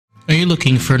Are you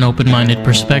looking for an open-minded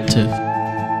perspective?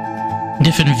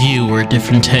 Different view or a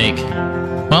different take?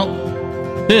 Well,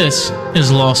 this is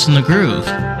Lost in the Groove,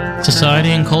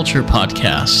 Society and Culture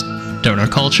podcast, donor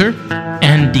culture,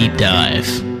 and deep dive.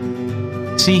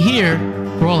 See here,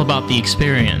 we're all about the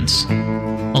experience,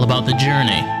 all about the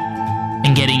journey,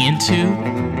 and getting into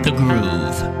the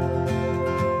groove.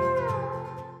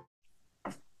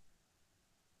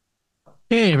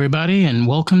 Hey everybody, and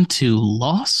welcome to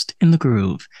Lost in the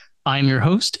Groove. I'm your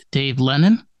host, Dave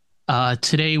Lennon.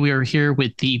 Today we are here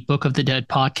with the Book of the Dead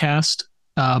podcast,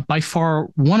 by far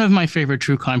one of my favorite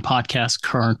true crime podcasts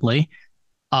currently,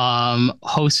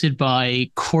 hosted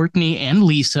by Courtney and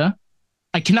Lisa.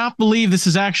 I cannot believe this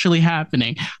is actually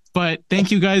happening, but thank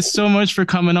you guys so much for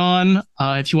coming on.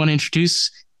 If you want to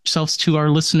introduce yourselves to our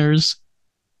listeners.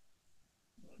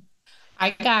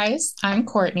 Hi guys, I'm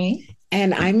Courtney.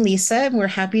 And I'm Lisa, and we're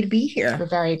happy to be here. We're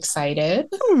very excited.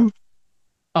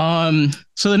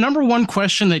 So the number one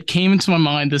question that came into my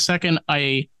mind the second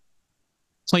I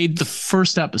played the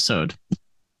first episode,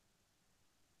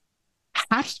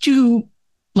 how did you,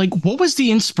 what was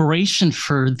the inspiration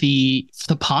for the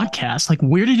podcast?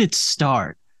 Where did it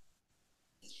start?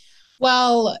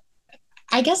 Well,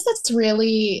 I guess that's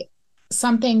really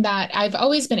something that I've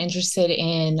always been interested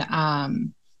in.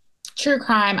 True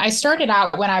crime. I started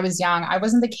out when I was young. I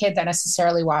wasn't the kid that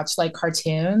necessarily watched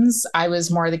cartoons. I was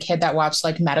more the kid that watched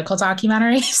medical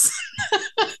documentaries.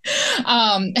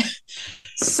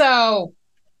 So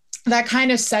that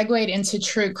kind of segued into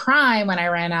true crime when I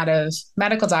ran out of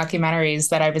medical documentaries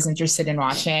that I was interested in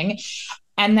watching.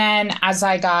 And then as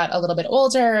I got a little bit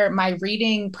older, my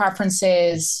reading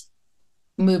preferences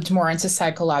moved more into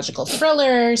psychological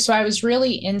thrillers. So I was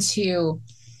really into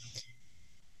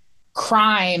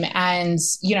crime and,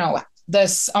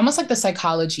 this almost like the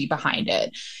psychology behind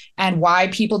it and why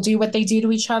people do what they do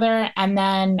to each other. And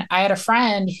then I had a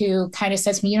friend who kind of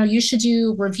said to me, you should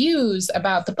do reviews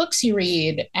about the books you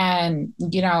read and,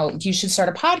 you should start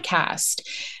a podcast.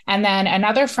 And then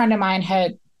another friend of mine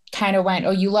had kind of went,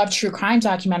 oh, you love true crime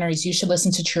documentaries, you should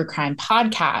listen to true crime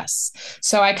podcasts.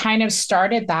 So I kind of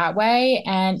started that way,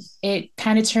 and it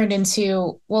kind of turned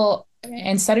into, well,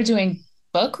 instead of doing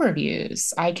book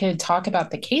reviews, I could talk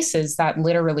about the cases that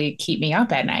literally keep me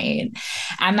up at night.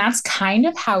 And that's kind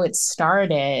of how it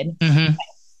started. Mm-hmm.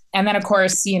 And then of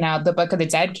course, the Book of the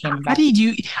Dead came about.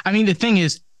 The thing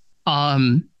is, how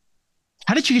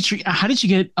did you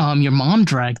get your mom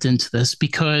dragged into this?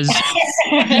 Because,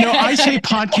 I say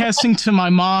podcasting to my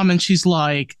mom and she's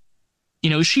like,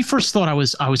 she first thought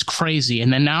I was crazy.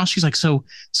 And then now she's like, so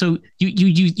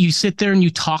you sit there and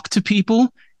you talk to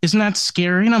people. Isn't that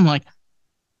scary? And I'm like,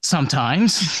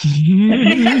 sometimes.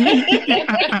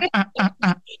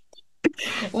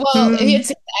 Well,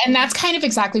 and that's kind of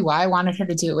exactly why I wanted her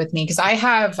to do it with me, because I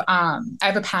have a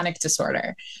panic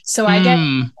disorder. So I get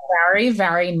very,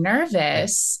 very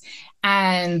nervous,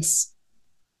 and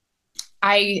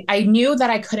I knew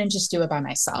that I couldn't just do it by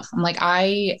myself. I'm like,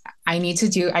 I need to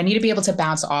be able to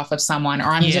bounce off of someone, or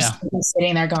I'm just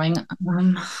sitting there going,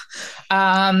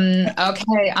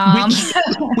 okay.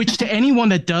 Which to anyone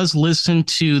that does listen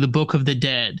to the Book of the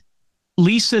Dead,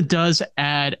 Lisa does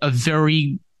add a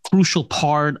very crucial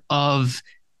part of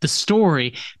the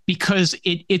story, because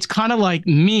it's kind of like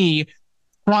me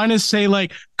trying to say,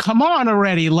 come on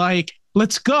already,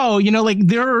 let's go.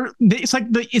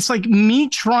 It's like me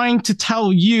trying to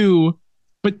tell you,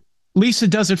 but Lisa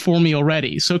does it for me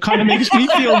already. So it kind of makes me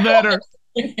feel better.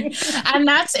 And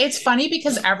it's funny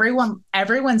because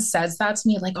everyone says that to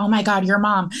me, oh my God, your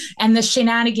mom and the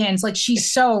shenanigans, she's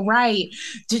so right.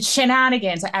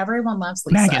 Shenanigans. Everyone loves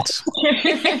Lisa.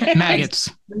 Maggots.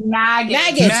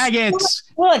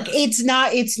 Look,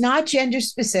 it's not gender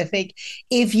specific.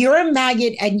 If you're a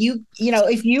maggot and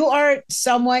if you are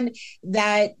someone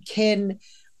that can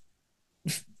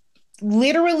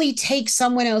literally take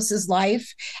someone else's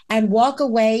life and walk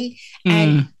away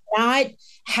and not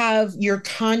have your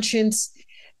conscience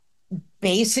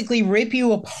basically rip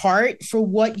you apart for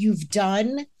what you've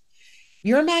done,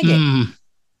 you're a maggot.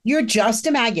 You're just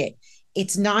a maggot.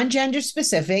 It's non-gender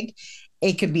specific.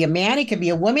 It could be a man, it could be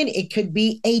a woman, it could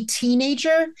be a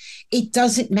teenager. It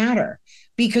doesn't matter,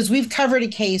 because we've covered a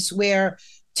case where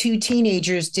two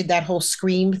teenagers did that whole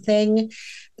Scream thing,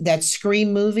 that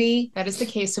Scream movie. That is the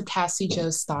case of Cassie Jo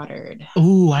Stoddard.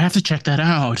 Ooh, I have to check that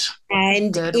out.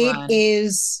 And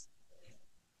is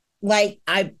I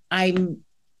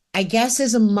guess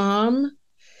as a mom,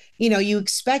 you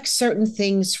expect certain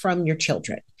things from your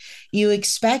children. You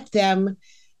expect them,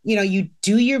 you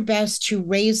do your best to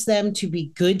raise them to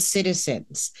be good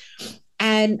citizens.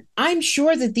 And I'm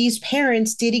sure that these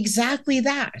parents did exactly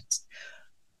that.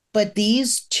 But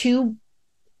these two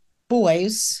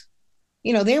boys,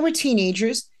 they were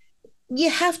teenagers.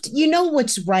 You know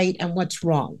what's right and what's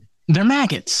wrong. They're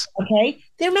maggots. Okay.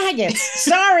 They're maggots.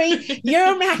 Sorry,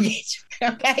 you're a maggot.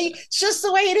 Okay. It's just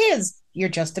the way it is. You're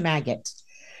just a maggot.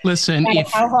 Listen,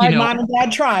 how hard mom and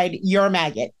dad tried, you're a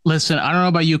maggot. Listen, I don't know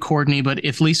about you, Courtney, but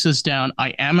if Lisa's down, I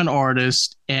am an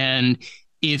artist. And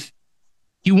if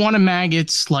you want a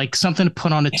maggots, like something to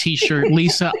put on a t-shirt,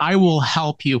 Lisa, I will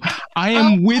help you. I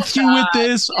am with you with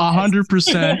this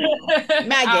 100%. Maggot.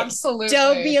 Absolutely.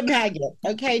 Don't be a maggot.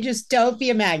 Okay. Just don't be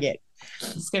a maggot.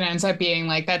 It's going to end up being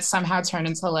like that somehow turned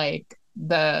into like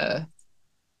the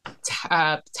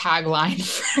tagline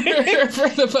for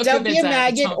the book. Don't be a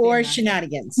maggot or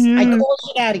shenanigans. I call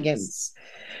shenanigans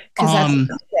because that's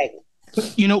the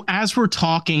thing. As we're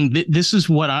talking, this is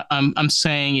what I'm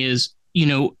saying is,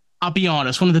 I'll be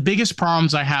honest. One of the biggest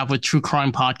problems I have with true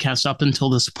crime podcasts up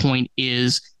until this point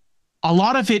is a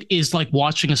lot of it is like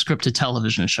watching a scripted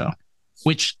television show,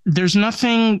 which there's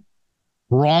nothing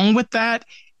wrong with that.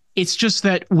 It's just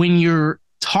that when you're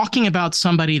talking about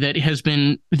somebody that has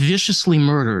been viciously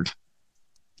murdered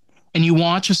and you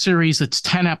watch a series that's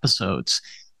 10 episodes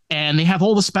and they have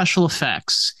all the special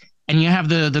effects and you have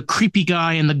the creepy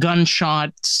guy and the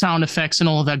gunshot sound effects and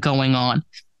all of that going on,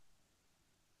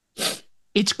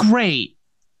 it's great,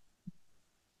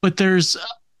 but there's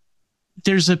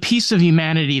a piece of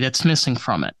humanity that's missing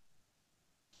from it.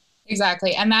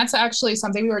 Exactly. And that's actually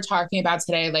something we were talking about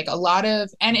today. Like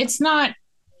and it's not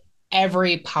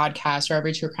every podcast or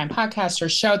every true crime podcast or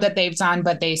show that they've done,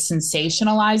 but they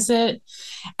sensationalize it.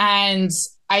 And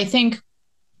I think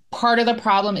part of the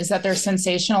problem is that they're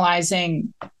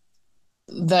sensationalizing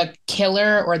the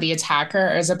killer or the attacker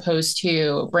as opposed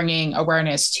to bringing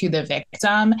awareness to the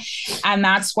victim. And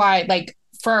that's why, like,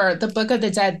 for the Book of the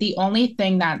Dead, the only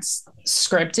thing that's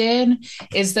scripted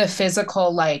is the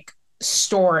physical, like,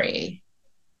 story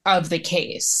of the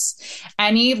case.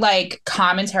 Any like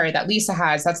commentary that Lisa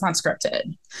has, that's not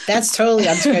scripted. That's totally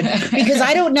unscripted because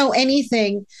I don't know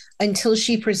anything until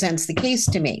she presents the case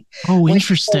to me. Oh,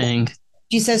 interesting.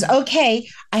 She says, okay,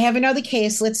 I have another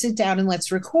case. Let's sit down and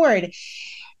let's record.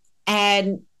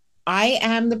 And I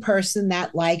am the person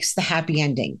that likes the happy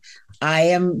ending. I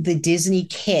am the Disney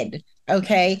kid.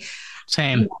 Okay.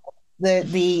 Same.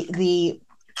 The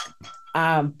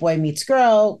boy meets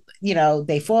girl,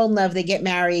 they fall in love, they get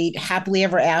married, happily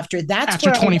ever after. That's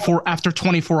after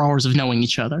 24 hours of knowing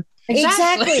each other.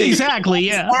 Exactly.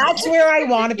 Yeah. That's where I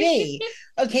want to be.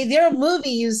 Okay. There are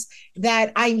movies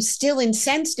that I'm still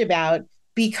incensed about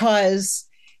because,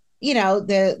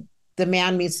 the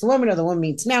man meets the woman or the woman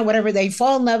meets man, whatever, they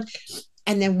fall in love.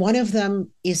 And then one of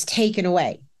them is taken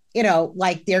away,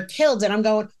 like they're killed. And I'm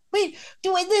going, wait,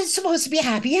 there's supposed to be a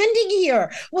happy ending here.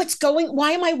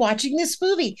 Why am I watching this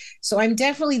movie? So I'm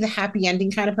definitely the happy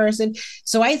ending kind of person.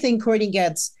 So I think Courtney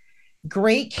gets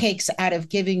great kicks out of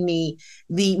giving me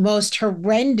the most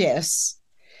horrendous,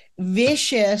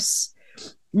 vicious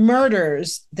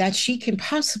murders that she can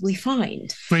possibly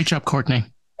find. Great job, Courtney.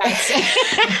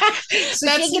 So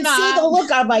that's she can see the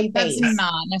look on my face. That's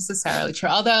not necessarily true.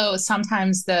 Although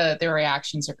sometimes the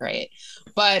reactions are great.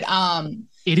 But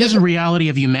it is a reality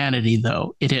of humanity,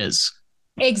 though. It is.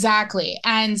 Exactly.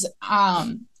 And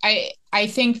I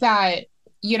think that,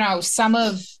 some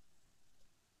of,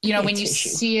 when you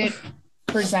see it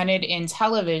presented in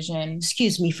television.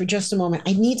 Excuse me for just a moment.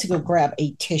 I need to go grab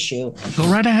a tissue. Go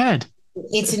right ahead.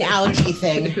 It's an allergy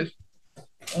thing.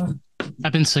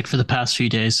 I've been sick for the past few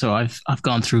days, so I've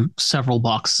gone through several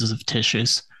boxes of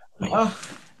tissues. Oh,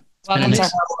 welcome to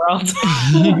our world.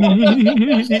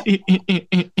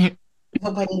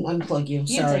 Hope I didn't unplug you.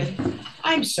 Sorry.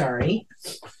 I'm sorry.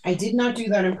 I did not do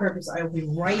that on purpose. I will be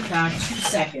right back. 2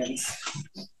 seconds.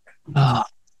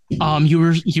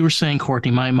 You were saying,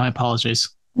 Courtney, my apologies.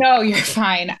 No, you're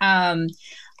fine.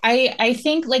 I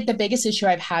think like the biggest issue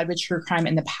I've had with true crime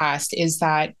in the past is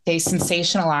that they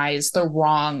sensationalize the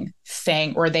wrong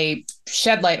thing, or they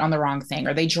shed light on the wrong thing,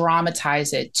 or they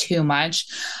dramatize it too much.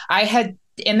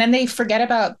 And then they forget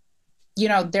about,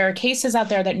 there are cases out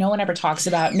there that no one ever talks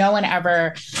about. No one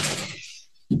ever,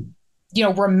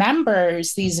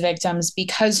 remembers these victims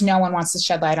because no one wants to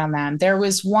shed light on them. There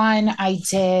was one I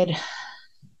did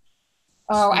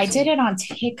it on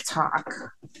TikTok.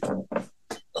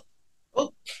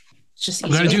 Just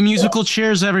we gotta do musical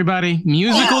chairs, everybody.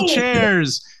 Musical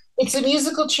chairs. It's a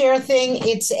musical chair thing.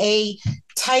 It's a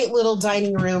tight little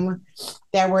dining room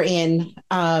that we're in.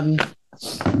 And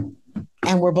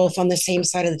we're both on the same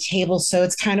side of the table. So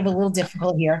it's kind of a little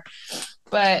difficult here.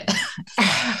 But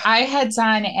I had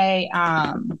done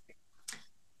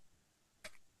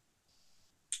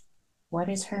what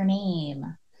is her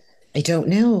name? I don't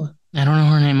know. I don't know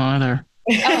her name either.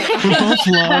 We're both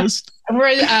lost.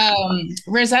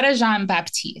 Rosetta Jean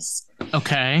Baptiste.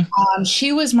 Okay.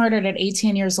 She was murdered at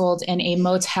 18 years old in a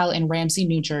motel in Ramsey,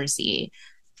 New Jersey.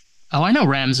 Oh, I know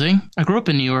Ramsey. I grew up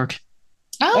in New York.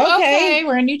 Oh, okay.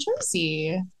 We're in New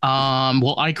Jersey.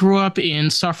 Well, I grew up in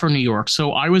Suffolk, New York,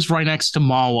 so I was right next to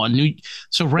Mahwah.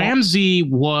 So Ramsey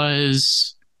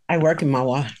was. I work in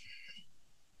Mahwah.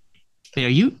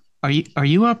 Are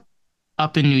you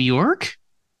up in New York?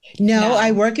 No,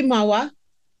 I work in Mahwah.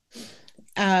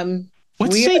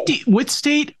 What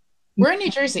state? We're in New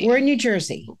Jersey. We're in New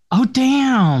Jersey. Oh,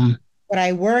 damn. But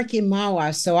I work in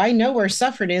Mahwah, so I know where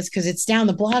Suffolk is because it's down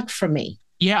the block from me.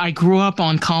 Yeah, I grew up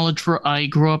on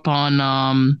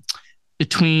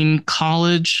between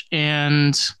College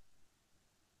and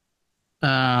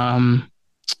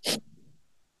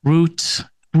Route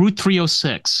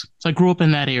 306. So I grew up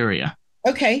in that area.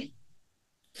 Okay.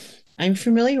 I'm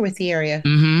familiar with the area.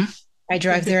 Mm-hmm. I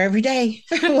drive there every day.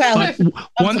 Well,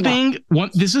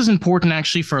 this is important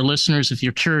actually for our listeners if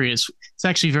you're curious. It's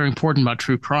actually very important about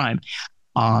true crime.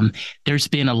 There's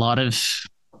been a lot of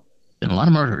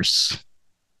murders,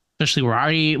 especially where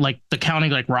I like the county,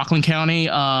 like Rockland County.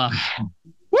 Woo!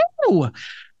 A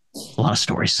lot of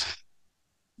stories.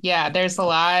 Yeah, there's a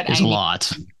lot. There's a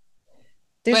lot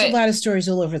of stories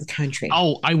all over the country.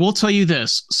 Oh, I will tell you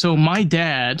this. So my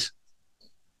dad,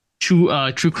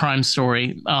 true crime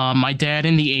story. My dad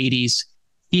in the 80s,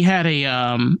 he had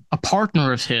a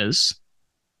partner of his.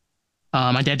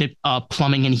 My dad did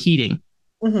plumbing and heating.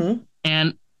 Mm-hmm.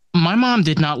 And my mom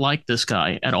did not like this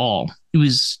guy at all. He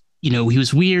was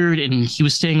weird and he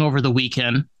was staying over the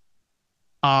weekend.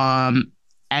 And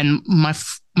my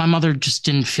mother just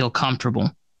didn't feel comfortable.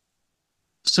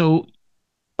 So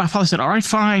my father said, all right,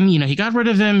 fine. He got rid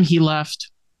of him. He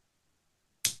left.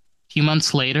 A few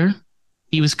months later,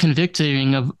 he was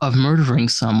convicted of murdering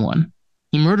someone.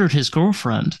 He murdered his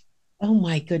girlfriend. Oh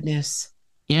my goodness.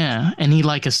 Yeah. And he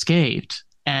escaped.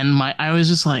 And I was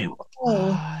just like,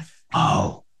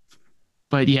 oh.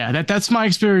 But yeah, that's my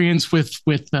experience with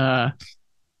murder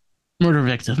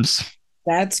victims.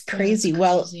 That's crazy.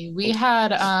 Well, we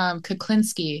had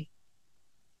Kuklinski,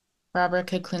 Robert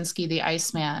Kuklinski, the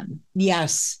Iceman.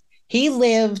 Yes. He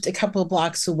lived a couple of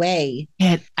blocks away.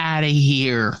 Get out of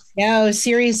here. No,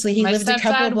 seriously. He lived a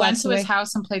couple of blocks away. Went to his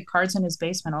house and played cards in his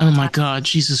basement. Oh my God.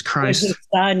 Jesus Christ. His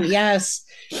son. Yes.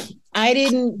 I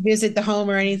didn't visit the home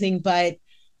or anything, but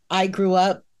I grew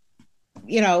up,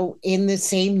 in the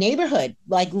same neighborhood,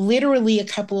 like literally a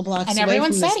couple of blocks away. And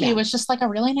everyone said he was just like a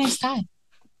really nice guy.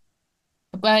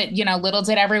 But, little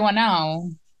did everyone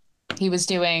know he was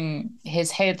doing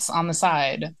his hits on the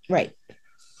side. Right.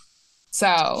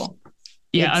 So.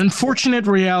 Yeah, unfortunate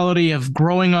reality of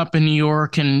growing up in New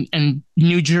York and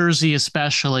New Jersey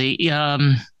especially.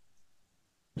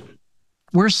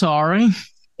 We're sorry.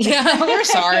 Yeah, we're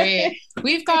sorry.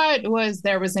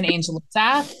 There was an angel of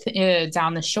death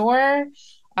down the shore.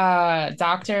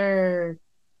 Dr.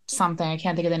 something. I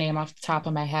can't think of the name off the top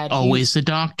of my head. Always a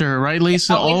doctor, right,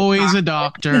 Lisa? Always a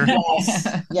doctor.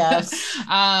 Yes.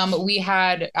 We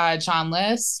had John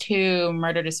List, who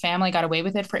murdered his family, got away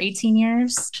with it for 18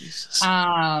 years. Jesus.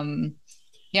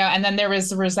 Yeah, and then there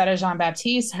was Rosetta Jean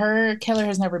Baptiste. Her killer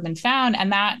has never been found,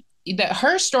 and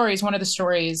her story is one of the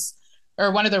stories,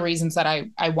 or one of the reasons that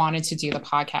I wanted to do the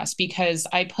podcast, because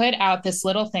I put out this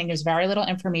little thing. There's very little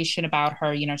information about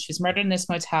her. She was murdered in this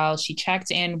motel. She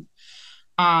checked in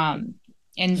on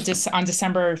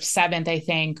December 7th, I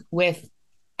think, with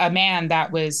a man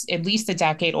that was at least a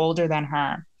decade older than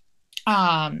her.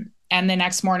 And the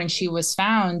next morning she was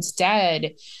found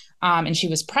dead, and she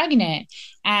was pregnant.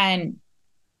 And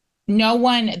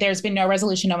there's been no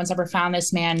resolution. No one's ever found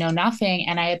this man, no nothing.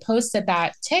 And I had posted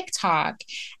that TikTok,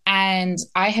 and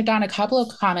I had gotten a couple of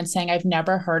comments saying, I've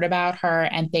never heard about her,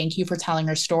 and thank you for telling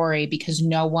her story, because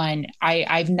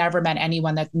I've never met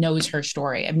anyone that knows her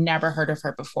story. I've never heard of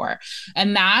her before.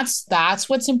 And that's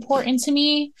what's important to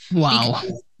me. Wow.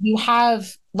 You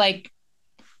have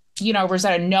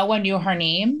Rosetta, no one knew her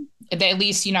name, at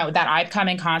least, that I've come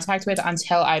in contact with,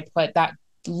 until I put that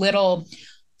little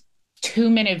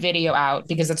 2-minute video out,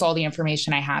 because that's all the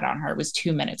information I had on her, was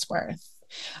 2 minutes worth.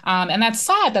 And that's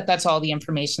sad that that's all the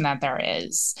information that there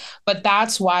is. But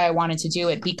that's why I wanted to do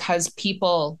it, because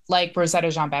people like Rosetta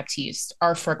Jean Baptiste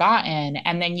are forgotten.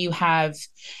 And then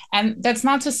and that's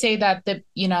not to say that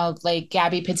like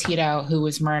Gabby Petito, who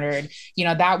was murdered,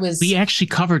 we actually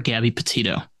covered Gabby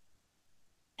Petito.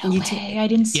 No way, I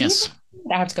didn't see yes. it.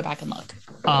 I have to go back and look.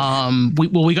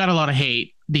 We got a lot of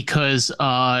hate because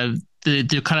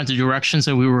the kind of the directions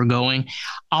that we were going.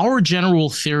 Our general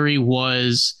theory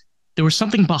was there was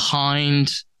something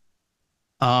behind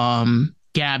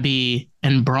Gabby,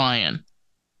 and Brian.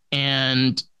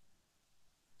 And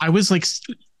I was like,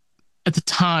 at the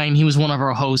time, he was one of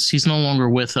our hosts. He's no longer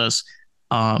with us.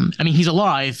 I mean, he's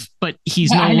alive, but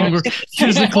he's no longer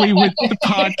physically with the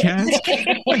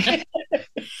podcast.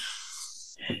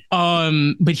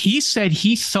 But he said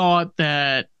he thought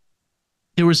that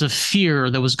there was a fear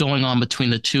that was going on between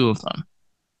the two of them.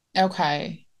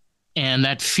 Okay. And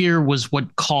that fear was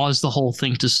what caused the whole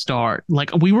thing to start.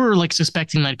 Like, we were like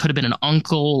suspecting that it could have been an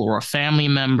uncle or a family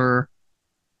member.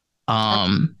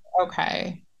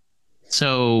 Okay.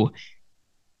 So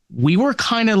we were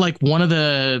kind of like one of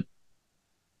the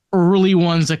early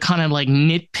ones that kind of like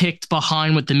nitpicked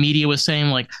behind what the media was saying.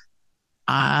 Like,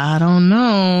 I don't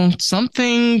know, there's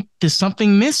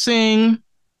something missing,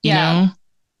 you know?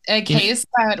 A case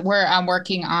that I'm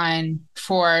working on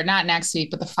for not next week,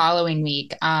 but the following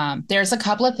week. There's a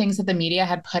couple of things that the media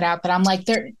had put out that I'm like,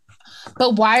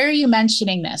 but why are you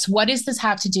mentioning this? What does this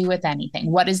have to do with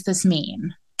anything? What does this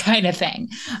mean? Kind of thing.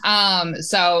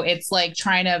 So it's like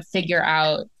trying to figure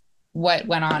out what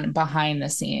went on behind the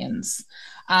scenes.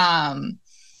 But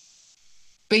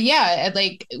yeah,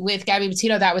 like with Gabby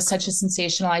Petito, that was such a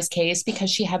sensationalized case because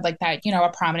she had like that,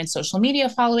 a prominent social media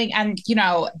following. And,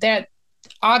 that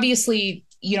obviously,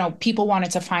 people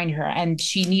wanted to find her and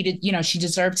she needed, she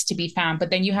deserves to be found. But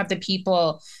then you have the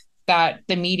people that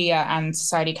the media and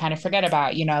society kind of forget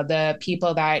about, the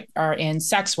people that are in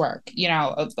sex work,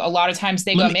 a lot of times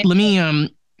they let me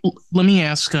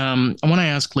ask, I want to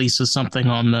ask Lisa something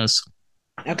on this.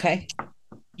 Okay.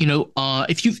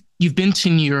 If you've been to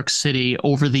New York City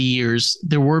over the years,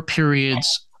 there were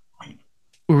periods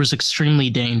where it was extremely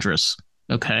dangerous.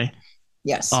 Okay.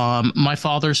 Yes. My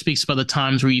father speaks about the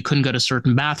times where you couldn't go to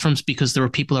certain bathrooms because there were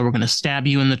people that were going to stab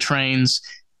you in the trains.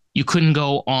 You couldn't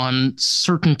go on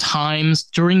certain times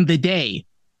during the day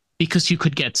because you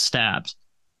could get stabbed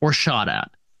or shot at,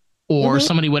 or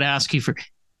somebody would ask you for.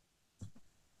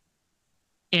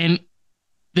 And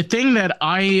the thing that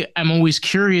I am always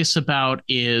curious about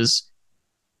is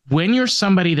when you're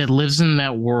somebody that lives in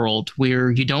that world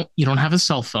where you don't have a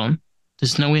cell phone,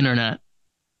 there's no internet,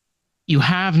 you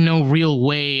have no real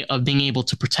way of being able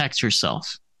to protect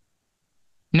yourself.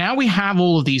 Now we have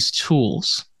all of these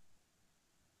tools,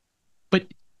 but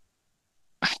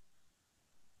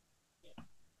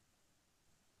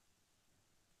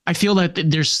I feel that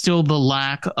there's still the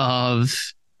lack of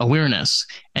awareness.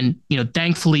 And,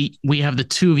 thankfully, we have the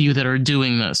two of you that are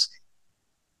doing this.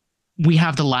 We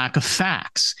have the lack of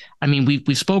facts. I mean,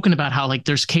 we've spoken about how like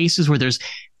there's cases where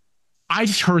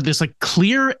I've heard this like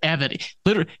clear evidence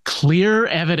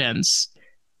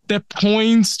that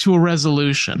points to a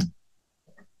resolution.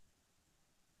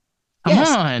 Come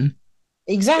on.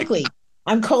 Exactly.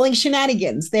 I'm calling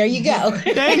shenanigans. There you go.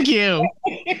 Thank you.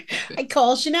 I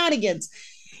call shenanigans.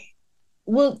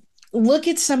 Well, look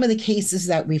at some of the cases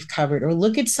that we've covered, or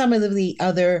look at some of the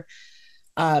other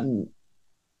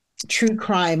true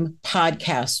crime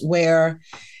podcasts where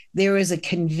there is a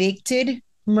convicted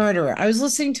murderer. I was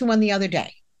listening to one the other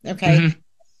day. Okay. Mm-hmm.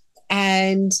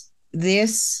 And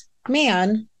this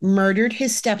man murdered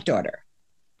his stepdaughter.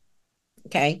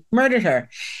 Okay. Murdered her.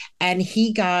 And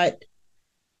he got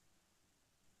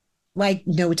like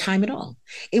no time at all.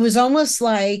 It was almost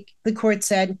like the court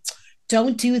said,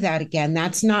 don't do that again.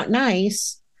 That's not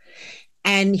nice.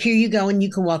 And here you go, and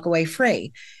you can walk away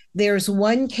free. There's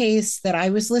one case that I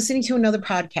was listening to another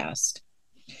podcast.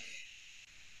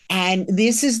 And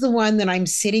this is the one that I'm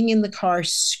sitting in the car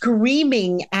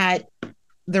screaming at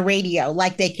the radio,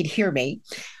 like they could hear me,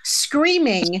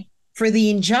 screaming for the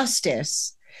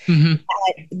injustice. Mm-hmm.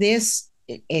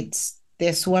 It's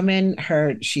this woman,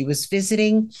 she was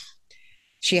visiting.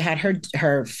 She had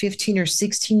her 15 or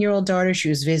 16-year-old daughter. She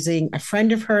was visiting a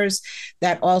friend of hers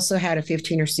that also had a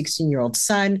 15 or 16-year-old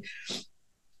son.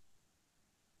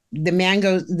 The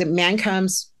man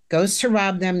comes, goes to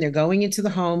rob them. They're going into the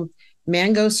home.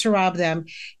 Man goes to rob them.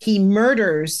 He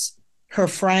murders her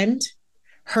friend,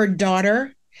 her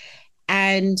daughter,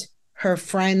 and her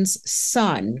friend's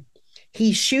son.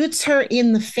 He shoots her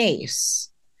in the face.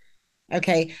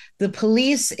 Okay. The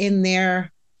police, in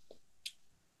their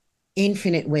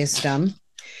infinite wisdom,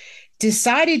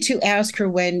 decided to ask her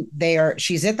when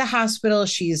she's at the hospital.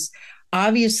 She's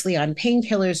obviously on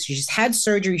painkillers. She's had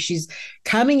surgery. She's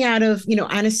coming out of,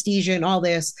 anesthesia and all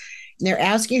this. And they're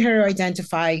asking her to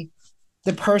identify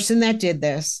the person that did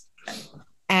this.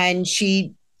 And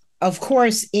she, of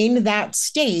course, in that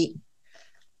state,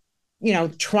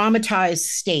 traumatized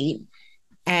state,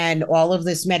 and all of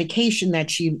this medication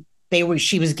that she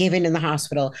was given in the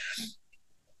hospital,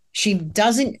 she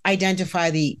doesn't identify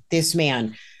this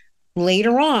man.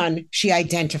 Later on, she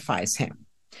identifies him.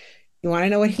 You want to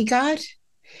know what he got?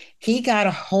 He got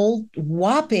a whole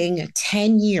whopping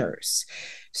 10 years.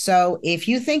 So if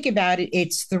you think about it,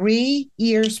 it's 3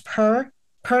 years per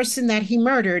person that he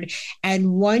murdered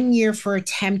and 1 year for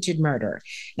attempted murder.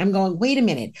 And I'm going, wait a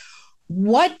minute.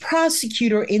 What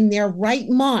prosecutor in their right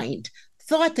mind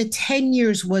thought that 10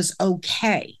 years was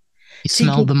okay? He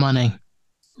smelled the money.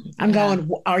 I'm going,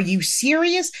 are you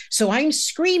serious? So I'm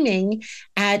screaming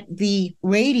at the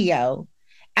radio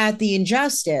at the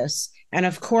injustice. And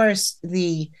of course,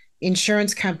 the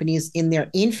insurance companies, in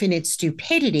their infinite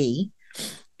stupidity,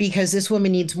 because this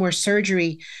woman needs more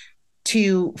surgery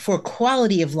for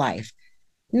quality of life,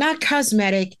 not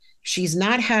cosmetic. She's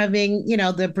not having,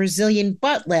 the Brazilian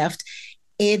butt lift.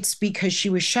 It's because she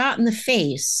was shot in the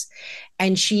face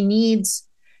and she needs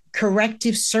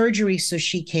corrective surgery so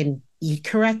she can eat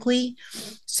correctly,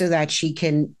 so that she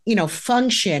can,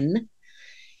 function.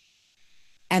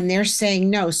 And they're saying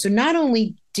no. So not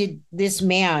only did this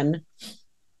man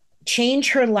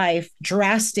change her life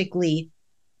drastically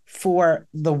for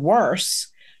the worse,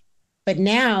 but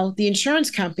now the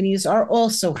insurance companies are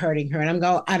also hurting her. And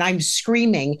I'm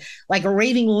screaming like a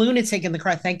raving lunatic in the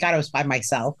car. Thank God I was by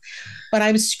myself. But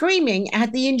I'm screaming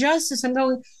at the injustice. I'm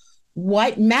going,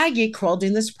 what maggot crawled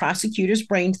in this prosecutor's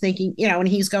brain thinking, and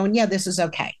he's going, yeah, this is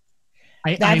okay.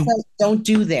 Don't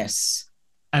do this.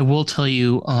 I will tell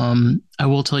you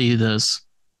this.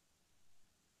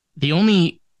 The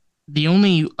only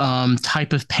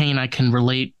type of pain I can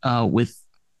relate with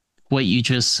what you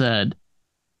just said.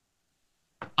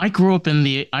 I grew up in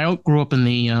the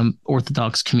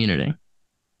Orthodox community.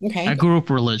 Okay. I grew up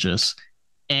religious,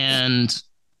 and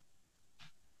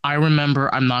I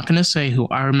remember, I'm not going to say who,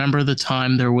 I remember the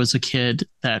time there was a kid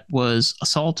that was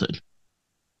assaulted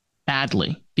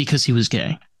badly because he was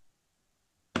gay.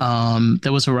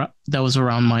 That was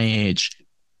around my age.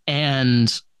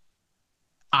 And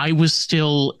I was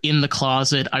still in the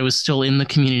closet. I was still in the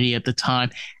community at the time.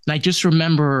 And I just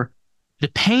remember the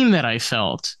pain that I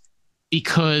felt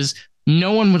because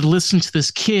no one would listen to this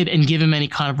kid and give him any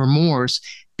kind of remorse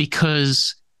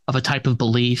because of a type of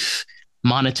belief,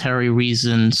 monetary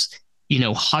reasons,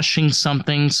 hushing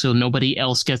something so nobody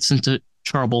else gets into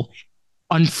trouble.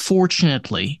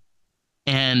 Unfortunately,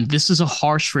 and this is a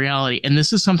harsh reality, and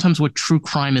this is sometimes what true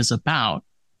crime is about,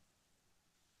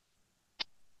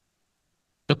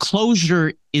 the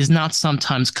closure is not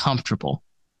sometimes comfortable.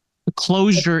 The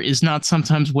closure is not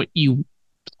sometimes what you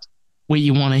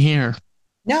want to hear.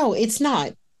 No, it's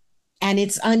not. And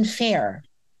it's unfair.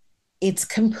 It's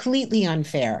completely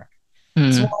unfair.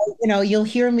 So, you'll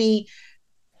hear me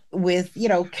with,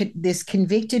 this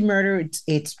convicted murder.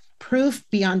 It's proof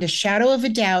beyond a shadow of a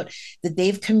doubt that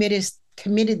they've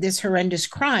committed this horrendous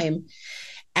crime.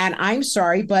 And I'm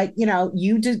sorry, but,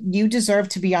 you deserve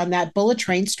to be on that bullet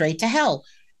train straight to hell.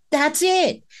 That's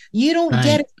it. You don't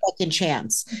get a second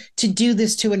chance to do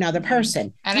this to another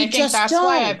person. And I think that's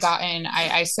why I've gotten,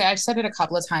 I've said it a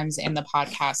couple of times in the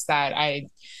podcast that I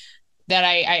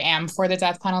am for the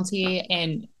death penalty,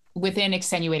 and within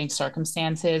extenuating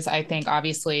circumstances. I think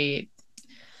obviously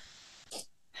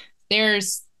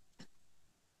there's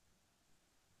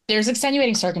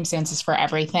extenuating circumstances for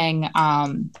everything.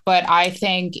 But I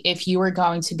think if you were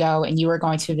going to go and you were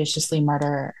going to viciously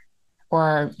murder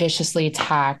or viciously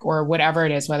attack or whatever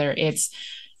it is, whether it's,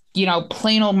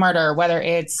 plain old murder, whether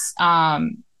it's a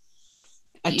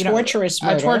torturous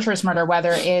murder,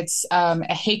 whether it's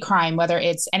a hate crime, whether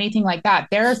it's anything like that,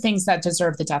 there are things that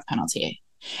deserve the death penalty.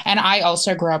 And I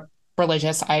also grew up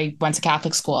religious. I went to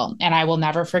Catholic school, and I will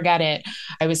never forget it.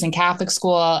 I was in Catholic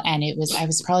school, and I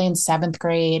was probably in 7th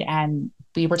grade, and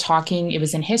we were talking, it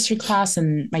was in history class,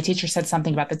 and my teacher said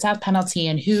something about the death penalty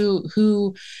and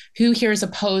who here is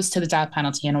opposed to the death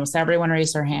penalty, and almost everyone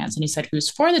raised their hands. And he said,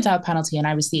 who's for the death penalty? And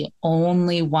I was the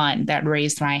only one that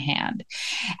raised my hand.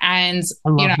 And I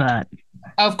love that.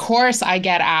 Of course I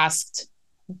get asked,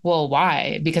 well,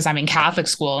 why? Because I'm in Catholic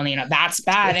school and, that's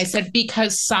bad. And I said,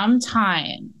 because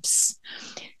sometimes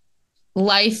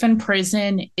life in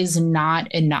prison is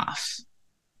not enough.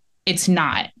 It's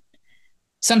not.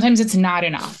 Sometimes it's not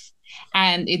enough.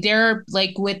 And they're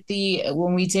like when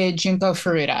we did Junko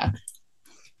Furuta.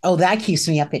 Oh, that keeps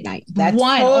me up at night.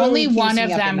 Only one of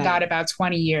them got about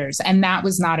 20 years, and that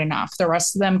was not enough. The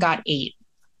rest of them got 8.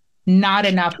 Not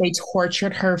enough. They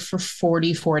tortured her for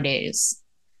 44 days.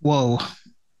 Whoa.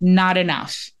 Not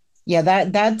enough. Yeah,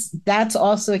 that's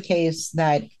also a case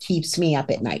that keeps me up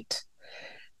at night,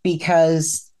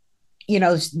 because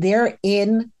they're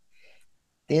in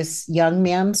this young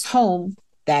man's home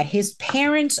that his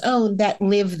parents own, that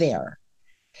live there.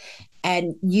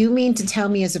 And you mean to tell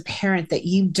me as a parent that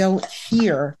you don't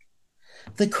hear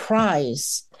the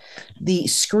cries, the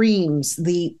screams,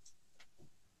 the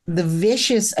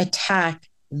vicious attack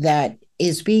that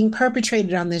is being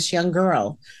perpetrated on this young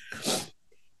girl,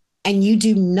 and you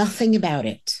do nothing about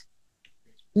it.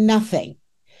 Nothing.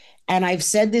 And I've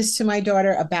said this to my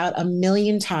daughter about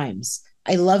 1,000,000 times.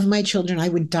 I love my children. I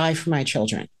would die for my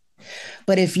children.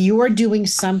 But if you are doing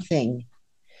something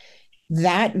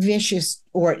that vicious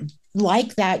or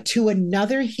like that to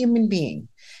another human being,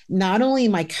 not only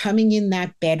am I coming in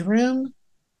that bedroom,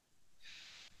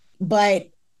 but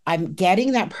I'm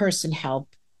getting that person help.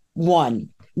 One.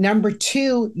 Number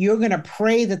two, you're going to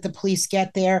pray that the police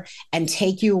get there and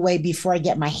take you away before I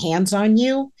get my hands on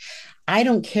you. I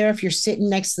don't care if you're sitting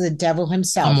next to the devil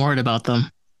himself. I'm worried about them.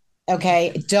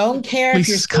 Okay. Don't care if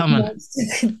you're sitting next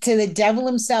to the devil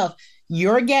himself.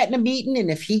 You're getting a beating, and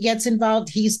if he gets involved,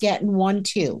 he's getting one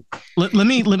too. Let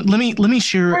me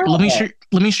share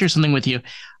something with you.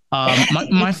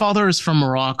 My father is from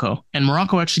Morocco, and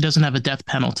Morocco actually doesn't have a death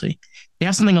penalty. They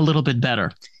have something a little bit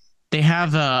better. They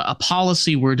have a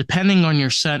policy where, depending on your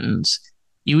sentence,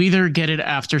 you either get it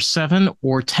after 7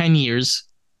 or 10 years.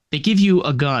 They give you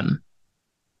a gun.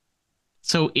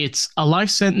 So it's a life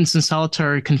sentence in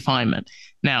solitary confinement.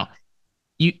 Now,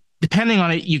 depending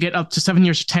on it, you get up to 7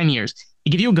 years or 10 years.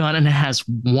 They give you a gun, and it has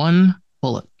one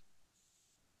bullet.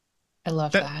 I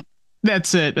love that.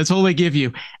 That's it. That's all they give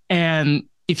you. And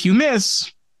if you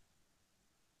miss,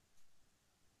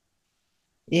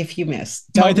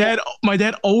 my dad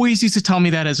always used to tell me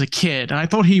that as a kid, and I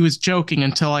thought he was joking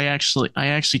until I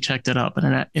actually checked it up,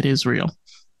 and it is real.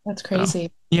 That's crazy.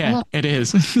 So, yeah, it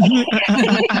is.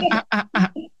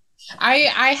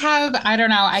 I don't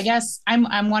know. I guess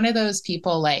I'm one of those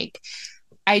people, like,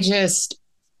 there's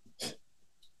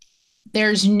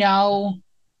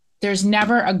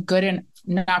never a good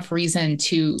enough reason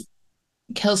to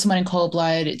kill someone in cold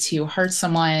blood, to hurt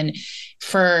someone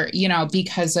for,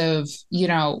 because of,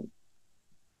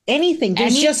 anything.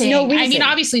 There's just no reason. I mean,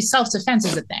 obviously self-defense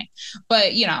is a thing, but,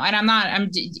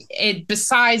 and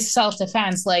besides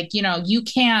self-defense, like, you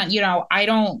can't, I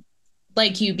don't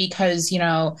like you because,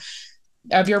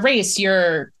 of your race,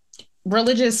 your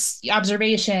religious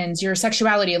observations, your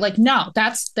sexuality. Like, no,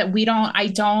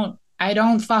 I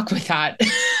don't fuck with that.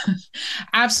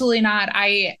 Absolutely not.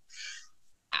 I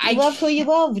love who you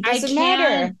love. It doesn't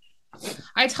matter.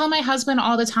 I tell my husband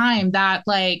all the time that,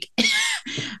 like,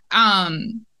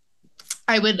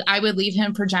 I would leave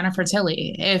him for Jennifer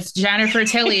Tilly. If Jennifer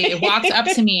Tilly walked up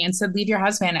to me and said, "Leave your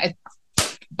husband,"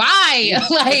 bye.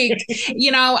 Like,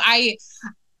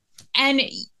 and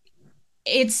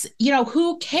it's,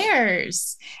 who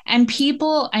cares? And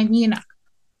people, I mean,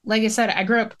 like I said, I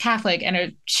grew up Catholic, and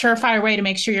a surefire way to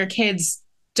make sure your kids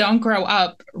don't grow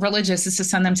up religious is to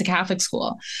send them to Catholic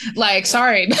school. Like,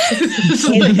 sorry.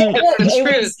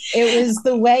 It was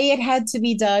the way it had to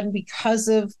be done because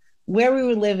of where we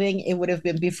were living. It would have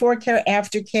been before care,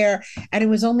 after care, and it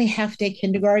was only half-day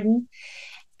kindergarten.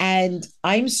 And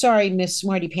I'm sorry, Miss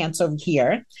Smarty Pants over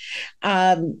here,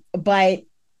 but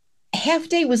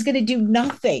half-day was going to do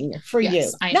nothing for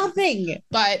you. Nothing.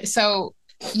 But so,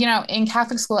 in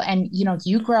Catholic school, and,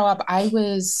 you grow up,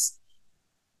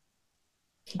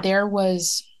 there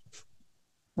was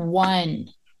one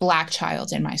Black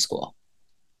child in my school.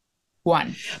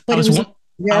 One. But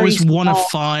I was one of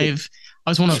 5. I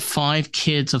was one of 5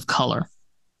 kids of color,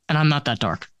 and I'm not that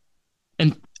dark.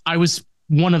 And I was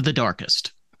one of the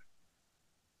darkest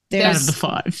out of the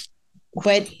 5.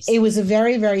 But it was a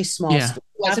very, very small school.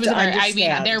 Yes, it was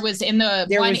there was in the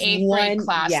 8th grade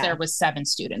class, there was 7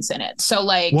 students in it. So,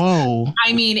 like, whoa.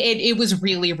 I mean, it was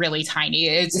really, really tiny.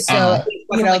 It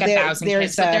wasn't like 1,000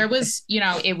 kids, but there was,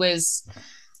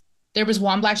 there was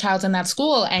one Black child in that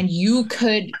school, and you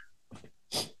could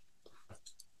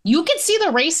see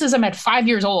the racism at 5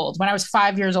 years old, when I was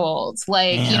 5 years old,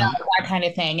 like, that kind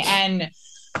of thing. And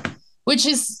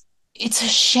it's a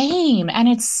shame, and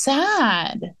it's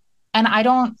sad. And I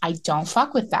don't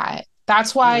fuck with that.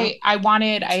 That's why I've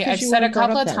said a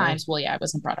couple of times, well, yeah, I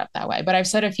wasn't brought up that way, but I've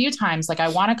said a few times, like, I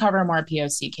want to cover more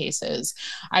POC cases.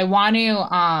 I want to,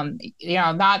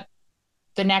 not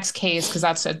the next case, because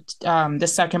that's the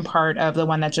second part of the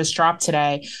one that just dropped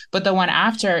today, but the one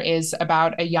after is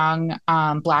about a young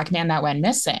Black man that went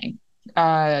missing.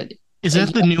 Is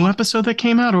that the new episode that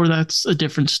came out, or that's a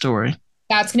different story?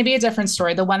 That's going to be a different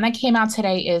story. The one that came out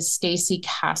today is Stacey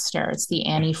Castor. It's the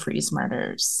Annie Freeze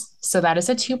murders. So that is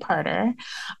a 2-parter,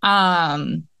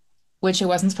 which it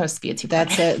wasn't supposed to be a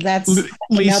 2-parter. That's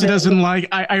Lisa doesn't like.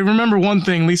 I remember one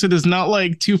thing. Lisa does not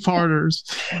like 2-parters.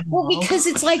 Well, because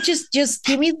it's like, just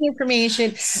give me the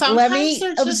information. Sometimes let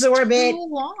me absorb it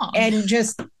and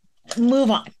just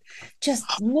move on.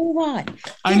 Just move on.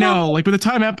 I know. Like by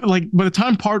the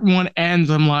time part one ends,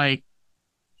 I'm like,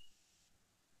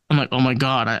 oh my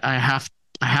God, I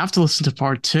have to listen to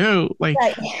part two. Like,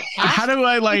 right. how do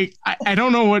I I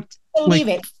don't know what. Believe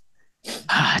it.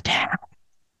 Damn.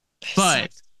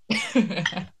 But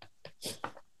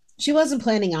she wasn't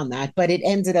planning on that, but it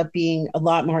ended up being a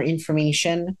lot more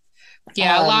information.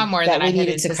 Yeah, a lot more than I had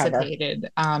anticipated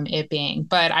it being.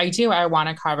 But I want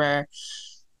to cover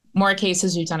more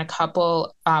cases. We've done a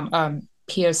couple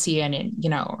POC and, you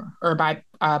know, or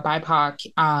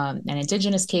BIPOC and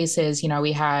Indigenous cases. You know,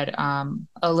 we had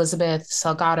Elizabeth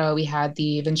Salgado, we had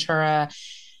the Ventura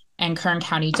and Kern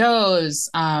County Does,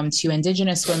 two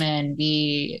Indigenous women.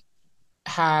 We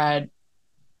had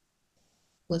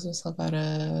Elizabeth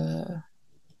Salgado.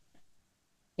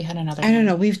 We had another. I don't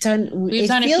know. We've done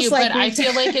a few, but I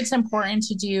feel like it's important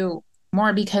to do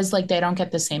more because like they don't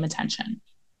get the same attention.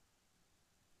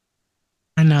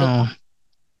 I know.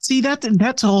 See,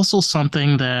 that's also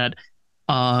something that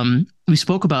we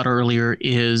spoke about earlier.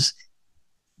 Is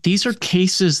these are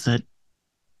cases that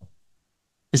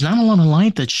there's not a lot of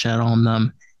light that's shed on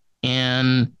them,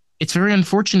 and it's very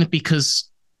unfortunate because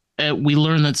we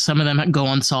learn that some of them go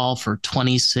unsolved for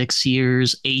 26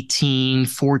 years, 18,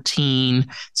 14,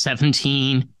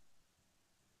 17.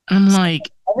 I'm like,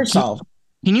 never solved.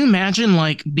 Can you imagine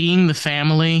like being the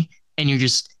family and you're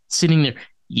just sitting there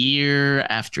year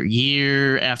after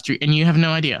year after, and you have no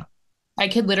idea? I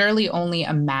could literally only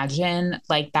imagine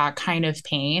like that kind of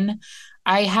pain.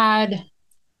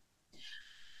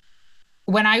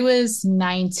 When I was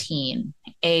 19,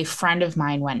 a friend of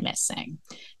mine went missing.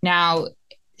 Now,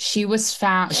 she was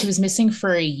missing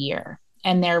for a year,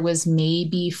 and there was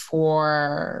maybe 4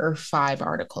 or 5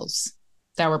 articles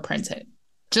that were printed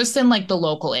just in like the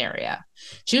local area.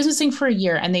 She was missing for a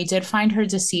year, and they did find her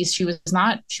deceased. She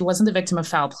wasn't the victim of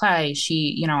foul play.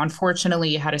 She, you know,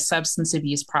 unfortunately had a substance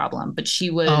abuse problem, but she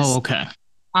was, oh, okay.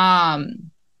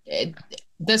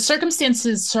 The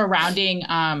circumstances surrounding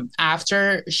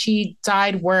after she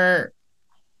died were,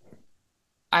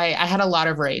 I had a lot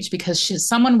of rage because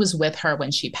someone was with her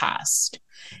when she passed,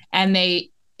 and they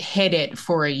hid it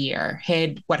for a year,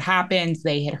 hid what happened.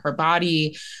 They hid her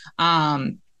body.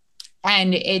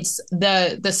 And it's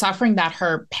the suffering that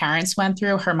her parents went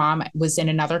through. Her mom was in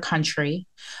another country.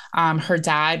 Her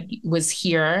dad was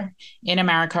here in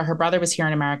America. Her brother was here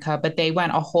in America, but they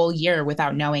went a whole year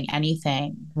without knowing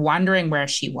anything, wondering where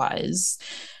she was.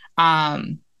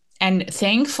 And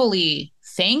thankfully,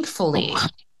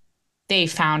 they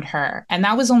found her, and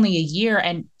that was only a year.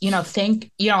 And, you know,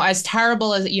 as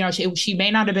terrible as, you know, she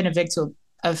may not have been a victim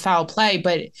of foul play,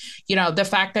 but, you know, the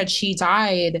fact that she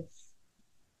died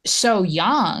so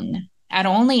young at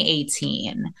only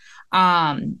 18,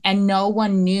 and no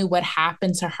one knew what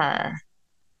happened to her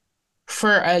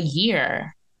for a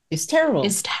year is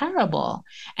terrible.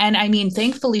 And I mean,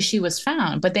 thankfully she was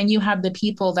found, but then you have the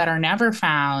people that are never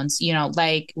found, you know,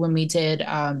 like when we did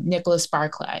Nicholas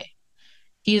Barclay.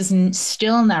 He's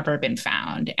still never been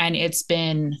found. And it's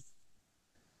been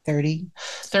 30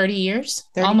 years,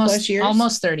 30 plus years,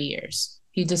 almost 30 years.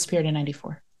 He disappeared in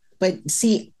 94. But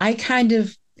see, I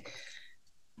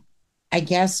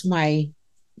guess my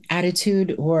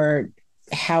attitude or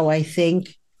how I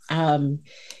think. By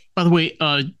the way,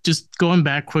 just going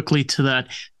back quickly to that,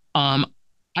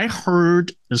 I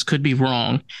heard, this could be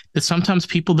wrong, that sometimes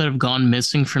people that have gone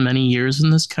missing for many years in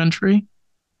this country,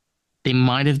 they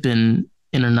might have been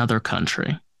in another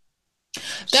country.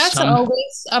 That's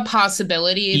always a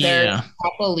possibility. Yeah. There's a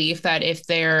belief that if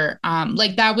they're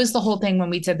like, that was the whole thing when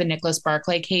we did the Nicholas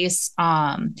Barclay case.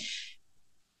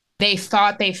 They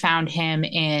thought they found him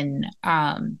in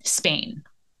Spain.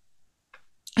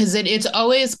 Because it's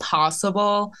always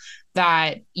possible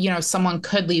that, you know, someone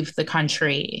could leave the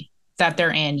country that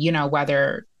they're in, you know,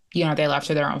 whether, you know, they left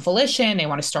of their own volition, they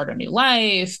want to start a new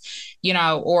life, you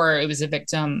know, or it was a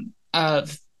victim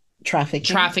of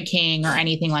trafficking or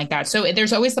anything like that. So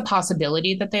there's always the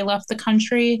possibility that they left the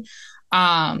country.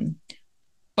 But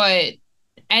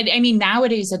I mean,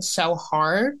 nowadays it's so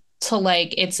hard to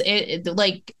like,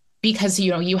 like, because, you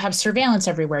know, you have surveillance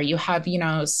everywhere, you have, you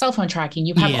know, cell phone tracking,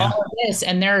 you have all of this,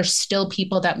 and there are still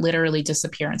people that literally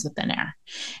disappear into thin air.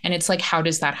 And it's like, how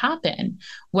does that happen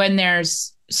when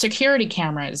there's security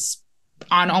cameras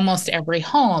on almost every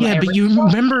home? Yeah, but you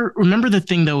remember the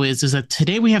thing though is that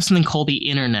today we have something called the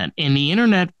internet, and the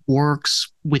internet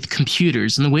works with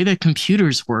computers. And the way that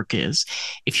computers work is,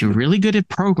 if you're really good at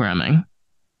programming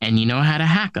and you know how to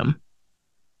hack them,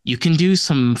 you can do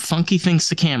some funky things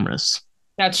to cameras.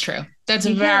 That's true. That's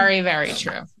very, very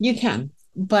true. You can.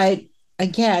 But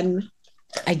again,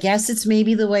 I guess it's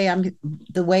maybe the way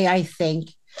I think.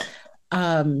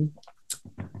 um,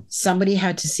 somebody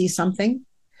had to see something,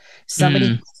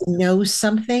 somebody knows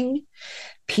something.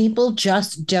 People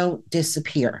just don't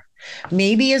disappear.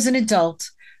 Maybe as an adult,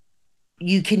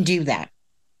 you can do that.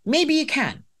 Maybe you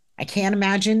can. I can't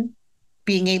imagine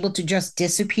being able to just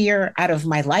disappear out of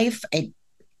my life. It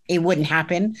wouldn't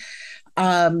happen.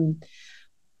 But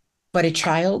a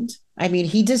child, I mean,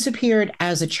 he disappeared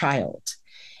as a child.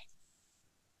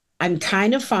 I'm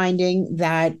kind of finding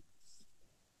that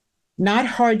not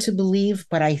hard to believe,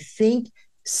 but I think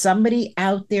somebody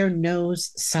out there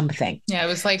knows something. Yeah, it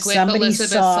was like with Somebody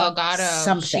Elizabeth saw Salgado.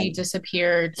 something. She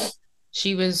disappeared.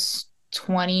 She was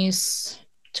 20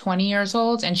 years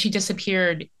old, and she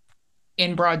disappeared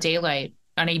in broad daylight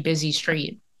on a busy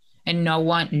street, and no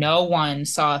one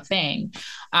saw a thing.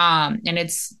 And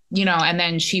it's, and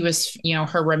then she was,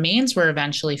 her remains were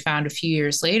eventually found a few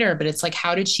years later, but it's like,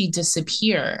 how did she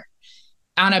disappear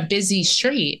on a busy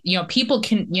street? People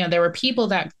can, there were people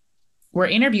that were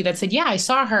interviewed that said, yeah, I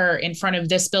saw her in front of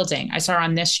this building. I saw her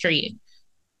on this street.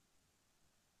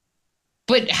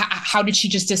 But how did she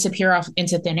just disappear off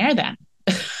into thin air then?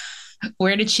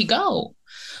 Where did she go?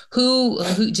 Who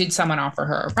did someone offer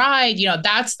her a ride?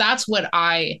 That's what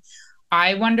I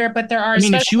wonder. But there are, I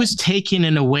mean, if she was taken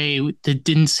in a way that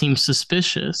didn't seem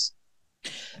suspicious.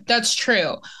 That's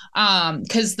true.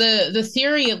 Because the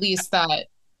theory, at least, that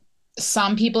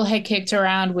some people had kicked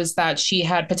around was that she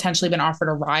had potentially been offered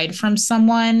a ride from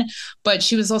someone, but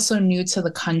she was also new to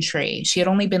the country. She had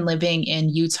only been living in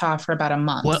Utah for about a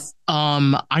month. Well,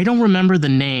 I don't remember the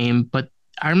name, but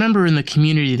I remember in the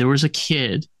community there was a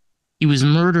kid. He was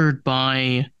murdered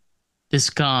by this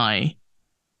guy.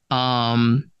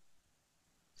 And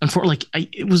for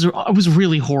it was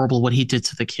really horrible what he did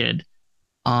to the kid.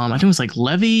 I think it was like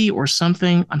Levy or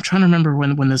something. I'm trying to remember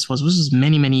when this was. This was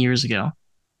many, many years ago.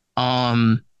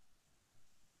 But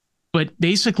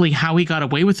basically how he got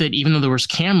away with it, even though there was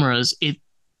cameras,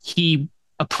 he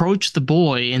approached the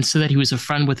boy and said that he was a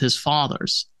friend with his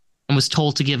father's and was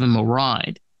told to give him a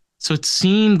ride. So it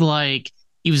seemed like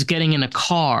he was getting in a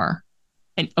car.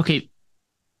 And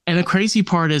the crazy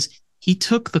part is he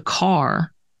took the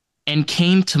car and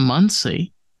came to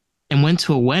Muncie and went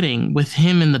to a wedding with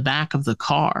him in the back of the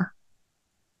car.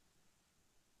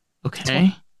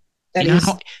 Okay.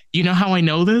 You know how I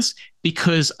know this?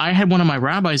 Because I had one of my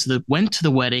rabbis that went to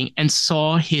the wedding and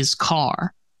saw his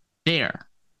car there.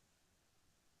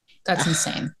 That's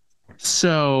insane.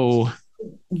 So.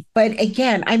 But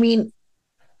again, I mean,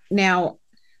 now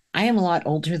I am a lot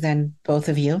older than both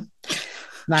of you.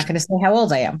 I'm not going to say how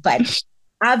old I am, but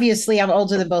obviously I'm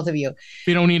older than both of you.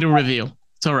 We don't need a reveal.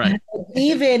 It's all right.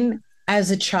 Even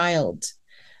as a child,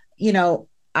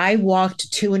 I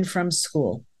walked to and from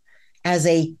school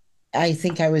I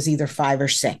think I was either 5 or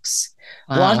 6.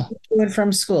 Wow. Walking to and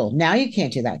from school. Now you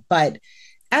can't do that. But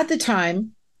at the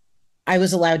time, I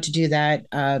was allowed to do that.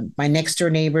 My next door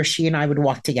neighbor, she and I would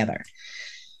walk together.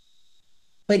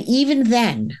 But even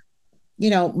then,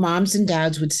 moms and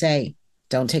dads would say,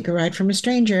 don't take a ride from a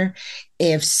stranger.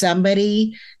 If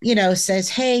somebody, says,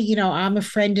 hey, I'm a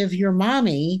friend of your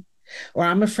mommy or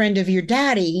I'm a friend of your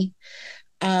daddy,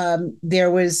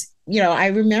 there was, I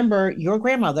remember your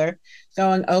grandmother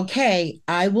going, okay,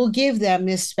 I will give them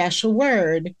this special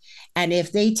word. And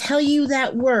if they tell you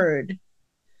that word,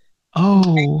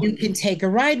 you can take a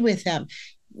ride with them.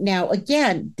 Now,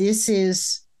 again, this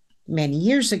is many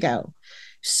years ago.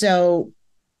 So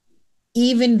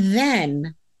even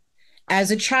then,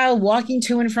 as a child walking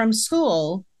to and from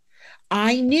school,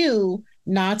 I knew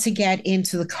not to get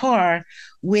into the car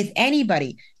with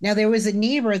anybody. Now, there was a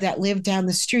neighbor that lived down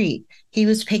the street. He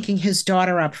was picking his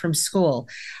daughter up from school.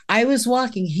 I was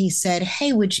walking. He said,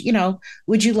 hey, would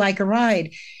you like a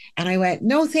ride? And I went,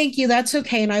 no, thank you. That's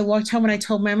okay. And I walked home and I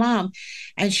told my mom,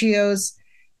 and she goes,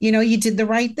 you did the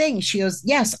right thing. She goes,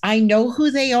 yes, I know who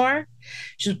they are.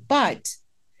 She goes, but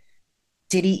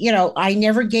did he, I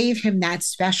never gave him that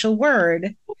special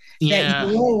word that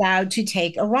you were allowed to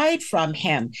take a ride from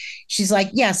him. She's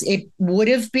like, yes, it would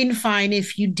have been fine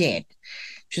if you did.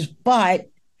 She's, but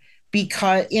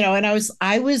because, and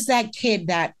I was that kid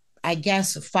that I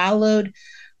guess followed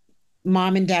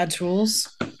mom and dad's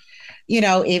rules.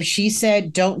 If she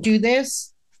said, don't do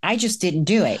this, I just didn't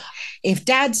do it. If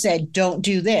dad said, don't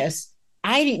do this,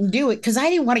 I didn't do it because I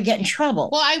didn't want to get in trouble.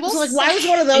 Well, I will say, I was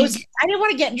one of those, I didn't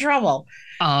want to get in trouble.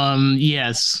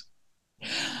 Yes.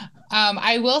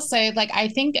 I will say, I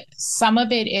think some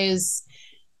of it is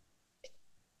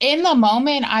in the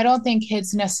moment. I don't think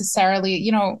kids necessarily,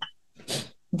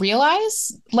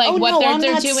 realize what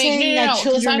they're doing. That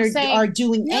children are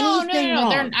doing anything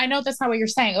wrong. I know that's not what you're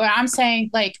saying. What I'm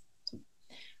saying,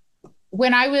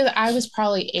 when I was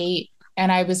probably 8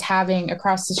 and I was having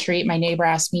across the street, my neighbor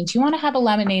asked me, "Do you want to have a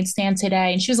lemonade stand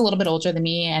today?" And she was a little bit older than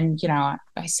me. And,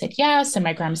 I said, yes. And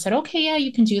my grandma said, "Okay, yeah,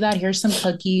 you can do that. Here's some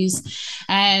cookies."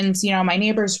 And, my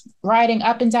neighbor's riding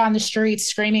up and down the street,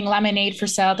 screaming lemonade for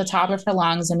sale at the top of her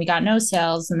lungs. And we got no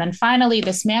sales. And then finally,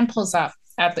 this man pulls up.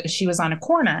 She was on a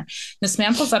corner. This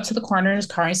man pulls up to the corner in his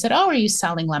car. He said, "Oh, are you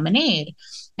selling lemonade?"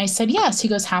 I said, "Yes." He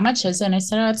goes, "How much is it?" And I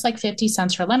said, "Oh, it's like 50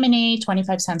 cents for lemonade,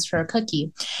 25 cents for a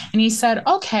cookie." And he said,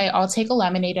 "Okay, I'll take a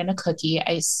lemonade and a cookie."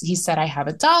 He said, "I have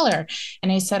 $1."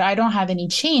 And I said, "I don't have any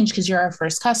change because you're our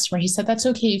first customer." He said, "That's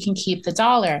okay. You can keep the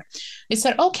dollar." I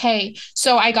said, "Okay."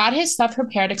 So I got his stuff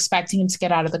prepared, expecting him to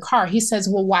get out of the car. He says,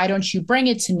 "Well, why don't you bring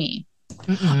it to me?"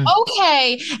 Mm-mm.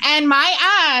 Okay. And my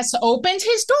ass opened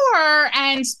his door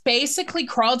and basically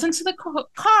crawled into the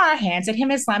car, handed him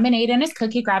his lemonade and his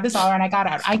cookie, grabbed his dollar, and I got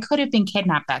out. I could have been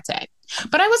kidnapped that day,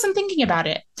 but I wasn't thinking about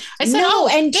it. I said, "No,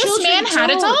 and this man had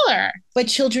 $1." But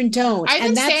children don't. I've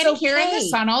been standing here in the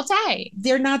sun all day.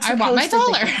 They're not supposed I want my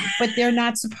dollar. But they're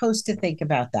not supposed to think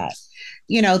about that.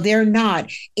 They're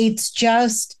not. It's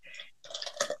just,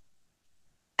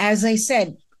 as I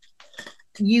said,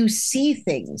 you see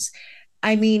things.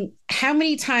 I mean, how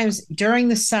many times during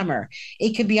the summer,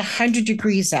 it could be 100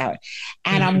 degrees out,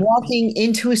 and I'm walking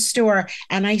into a store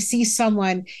and I see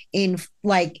someone in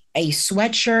like a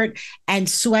sweatshirt and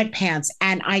sweatpants.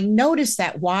 And I notice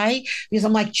that. Why? Because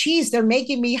I'm like, geez, they're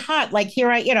making me hot. Like here,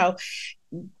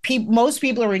 most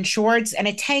people are in shorts and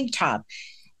a tank top.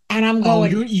 And I'm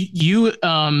going,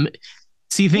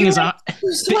 see, thing is,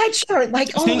 sweatshirt,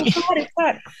 like, oh my God, it's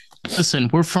hot. Listen,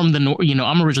 we're from the north.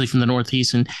 I'm originally from the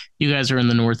Northeast, and you guys are in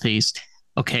the Northeast.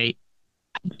 Okay,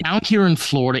 down here in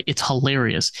Florida, it's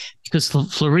hilarious because the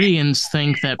Floridians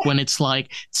think that when it's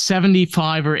like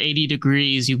 75 or 80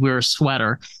 degrees, you wear a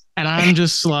sweater, and I'm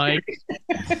just like,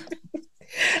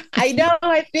 I know.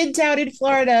 I've been down in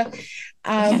Florida.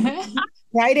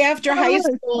 Right after high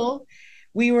school,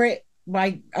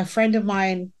 a friend of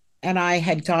mine and I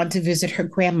had gone to visit her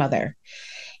grandmother.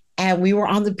 And we were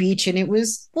on the beach and it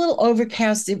was a little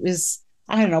overcast. It was,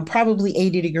 I don't know, probably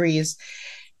 80 degrees.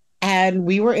 And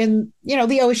we were in,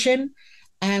 the ocean,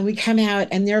 and we come out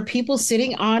and there are people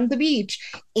sitting on the beach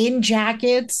in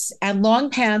jackets and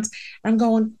long pants. I'm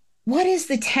going, what is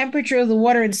the temperature of the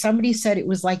water? And somebody said it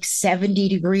was like 70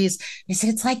 degrees. I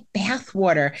said, it's like bath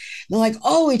water. And they're like,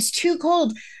 oh, it's too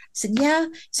cold. I said, yeah.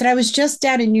 I said, I was just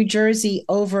down in New Jersey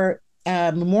over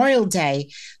Memorial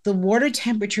Day. The water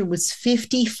temperature was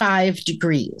 55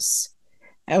 degrees.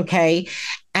 Okay.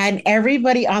 And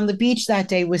everybody on the beach that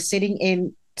day was sitting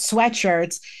in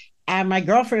sweatshirts. And my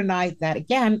girlfriend and I, that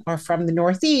again are from the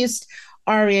Northeast,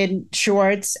 are in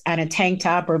shorts and a tank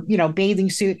top or, bathing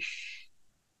suit.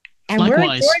 And likewise,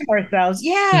 we're enjoying ourselves.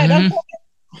 Yeah.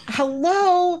 Mm-hmm.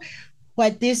 Hello.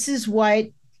 But this is what,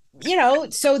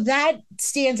 so that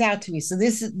stands out to me. So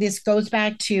this goes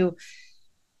back to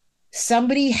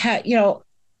somebody had,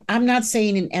 I'm not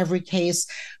saying in every case,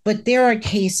 but there are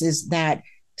cases that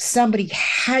somebody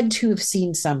had to have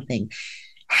seen something,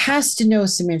 has to know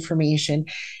some information.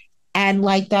 And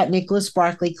like that Nicholas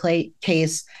Barkley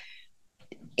case,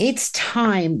 it's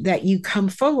time that you come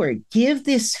forward. Give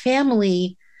this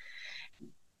family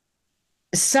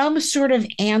some sort of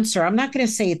answer. I'm not going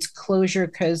to say it's closure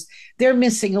because they're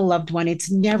missing a loved one. It's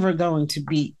never going to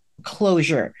be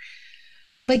closure.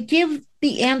 But give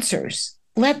the answers.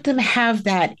 Let them have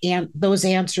those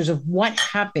answers of what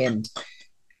happened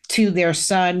to their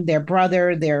son, their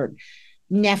brother, their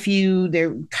nephew,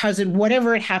 their cousin,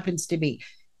 whatever it happens to be.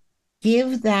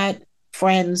 Give that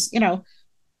friends,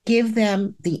 give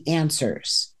them the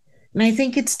answers. And I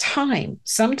think it's time.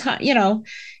 Sometimes,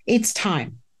 it's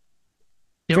time.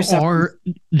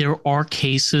 There are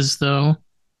cases though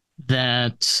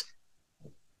that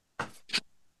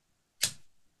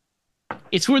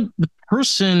it's where the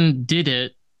person did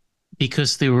it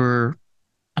because they were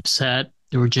upset,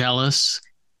 they were jealous.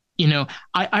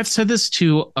 I've said this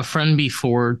to a friend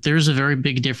before. There's a very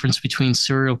big difference between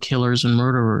serial killers and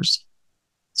murderers.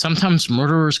 Sometimes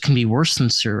murderers can be worse than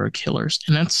serial killers.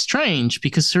 And that's strange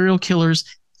because serial killers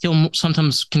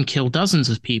sometimes can kill dozens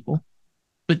of people.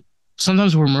 But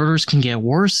sometimes where murders can get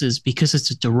worse is because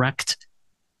it's a direct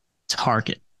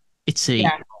target. It's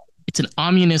an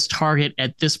ominous target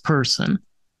at this person.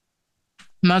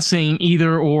 I'm not saying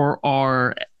either or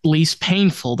are least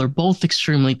painful. They're both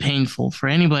extremely painful for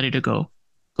anybody to go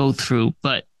through,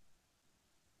 but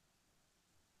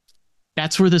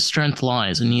that's where the strength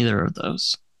lies in either of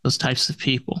those types of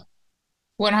people.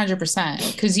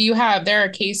 100%. Because there are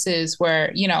cases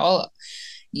where,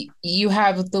 you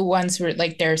have the ones who are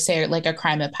like they're say like a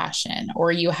crime of passion,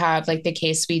 or you have like the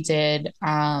case we did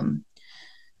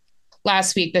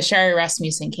last week, the Sherry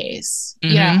Rasmussen case.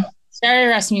 Mm-hmm. You know, Sherry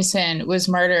Rasmussen was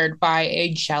murdered by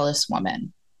a jealous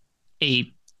woman.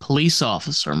 A police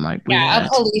officer, might we Yeah, add. a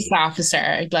police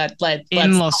officer.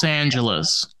 In Los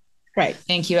Angeles. Right.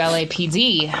 Thank you,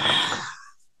 LAPD.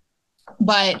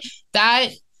 But that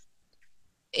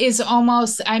is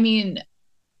almost, I mean,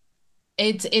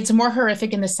 it's more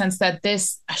horrific in the sense that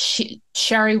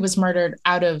Sherry was murdered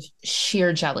out of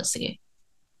sheer jealousy.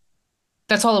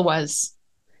 That's all it was.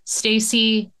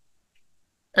 Stephanie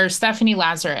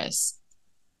Lazarus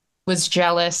was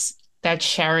jealous that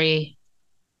Sherry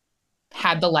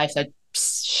had the life that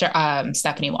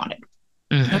Stephanie wanted.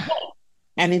 Mm-hmm.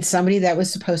 And it's somebody that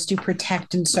was supposed to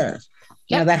protect and serve.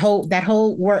 You Yep. know,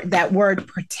 that word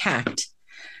protect,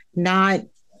 not,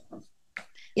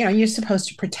 you know, you're supposed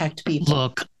to protect people.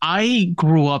 Look, I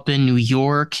grew up in New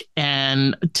York,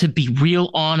 and to be real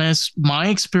honest, my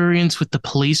experience with the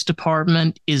police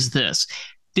department is this.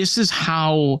 This is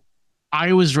how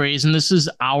I was raised, and this is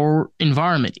our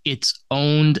environment. It's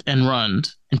owned and run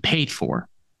and paid for.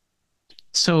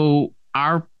 So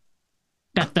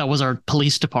that was our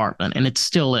police department, and it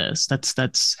still is.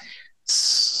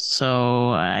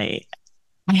 So I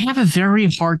have a very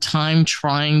hard time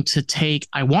trying to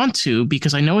I want to,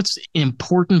 because I know it's an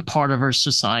important part of our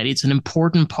society. It's an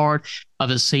important part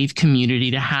of a safe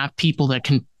community to have people that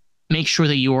can make sure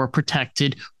that you are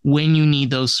protected when you need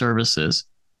those services.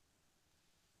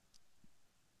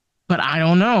 But I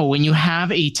don't know, when you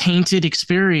have a tainted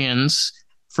experience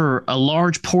for a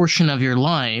large portion of your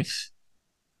life,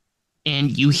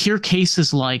 and you hear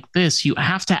cases like this, you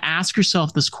have to ask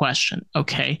yourself this question.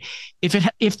 Okay,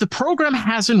 if the program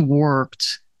hasn't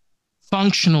worked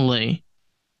functionally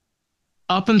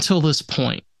up until this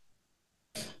point,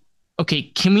 okay,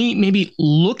 can we maybe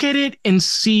look at it and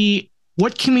see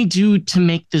what can we do to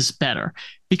make this better?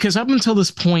 Because up until this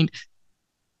point,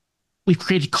 we've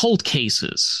created cold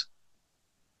cases.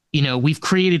 You know, we've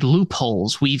created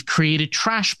loopholes. We've created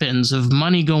trash bins of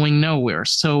money going nowhere.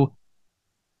 So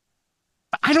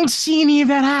I don't see any of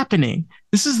that happening.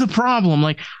 This is the problem.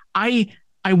 Like, I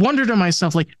wonder to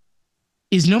myself, like,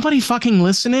 is nobody fucking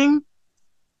listening?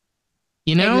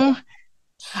 You know?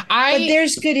 But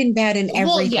there's good and bad in everything.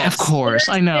 Well, yes. Of course,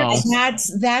 I know.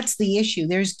 That's the issue.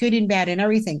 There's good and bad in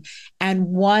everything. And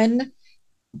one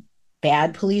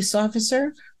bad police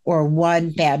officer or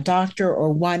one bad doctor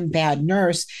or one bad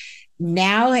nurse,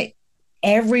 now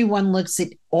everyone looks at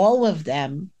all of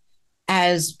them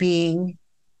as being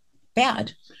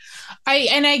bad.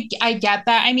 I get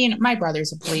that. I mean, my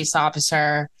brother's a police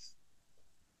officer.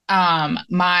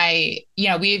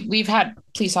 We've had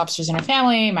police officers in our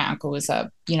family. My uncle was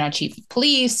a, chief of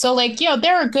police. So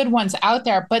there are good ones out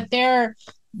there, but there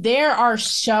are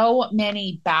so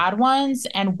many bad ones.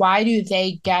 And why do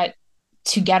they get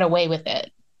away with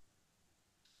it?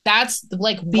 That's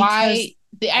why.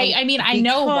 I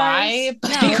know why.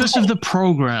 Because of the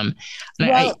program.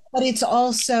 But it's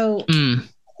also,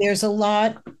 there's a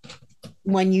lot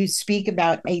when you speak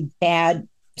about a bad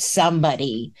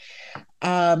somebody.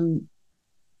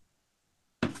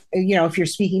 If you're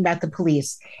speaking about the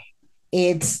police,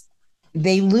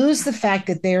 they lose the fact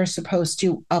that they're supposed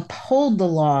to uphold the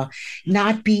law,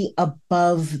 not be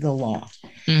above the law.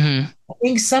 Mm-hmm. I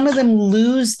think some of them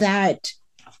lose that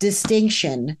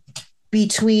distinction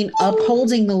between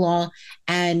upholding the law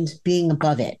and being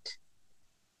above it.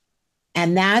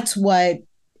 And that's what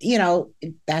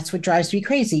drives me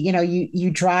crazy.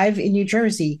 You drive in New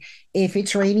Jersey. If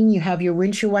it's raining, you have your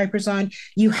windshield wipers on.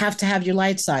 You have to have your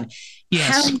lights on.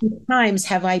 Yes. How many times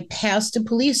have I passed a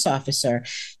police officer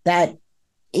that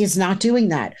is not doing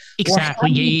that?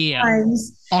 Exactly. Yeah.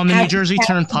 On the New Jersey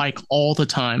Turnpike all the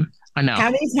time. I know.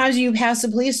 How many times do you pass a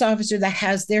police officer that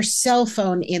has their cell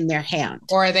phone in their hand?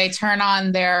 Or they turn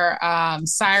on their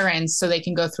sirens so they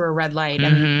can go through a red light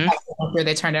and where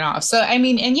they turn it off. So,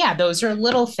 those are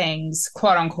little things,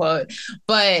 quote unquote.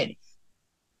 But,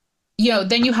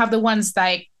 then you have the ones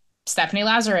like Stephanie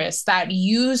Lazarus that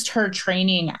used her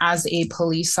training as a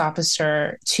police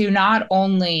officer to not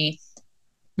only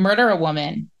murder a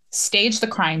woman, stage the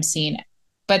crime scene,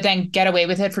 but then get away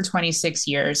with it for 26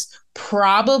 years,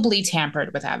 probably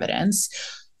tampered with evidence,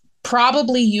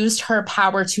 probably used her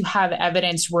power to have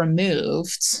evidence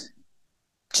removed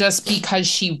just because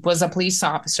she was a police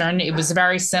officer. And it was a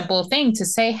very simple thing to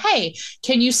say, hey,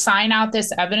 can you sign out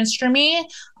this evidence for me?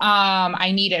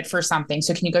 I need it for something.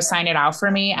 So can you go sign it out for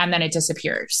me? And then it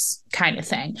disappears, kind of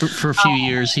thing. For a few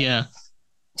years, yeah.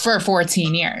 For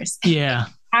 14 years. Yeah.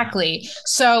 Exactly.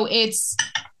 So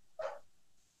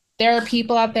there are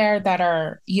people out there that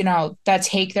are, that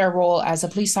take their role as a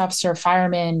police officer,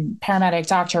 fireman, paramedic,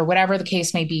 doctor, whatever the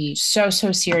case may be, so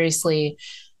seriously.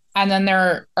 And then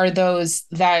there are those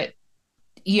that,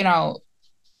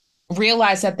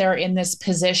 realize that they're in this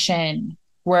position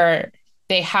where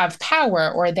they have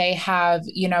power or they have,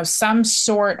 some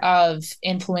sort of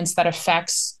influence that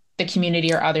affects the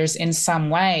community or others in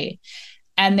some way.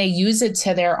 And they use it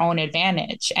to their own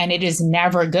advantage. And it is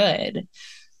never good.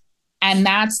 And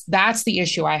that's the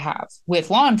issue I have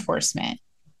with law enforcement,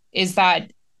 is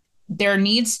that there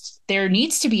needs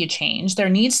to be a change. There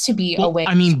needs to be a way.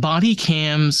 I mean, body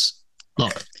cams,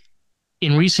 look,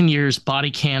 in recent years,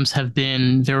 body cams have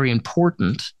been very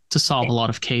important to solve a lot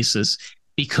of cases,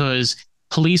 because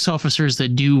police officers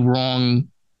that do wrongdoing,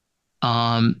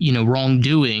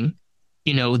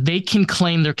 they can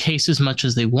claim their case as much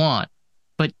as they want,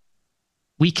 but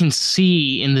we can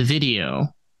see in the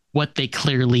video what they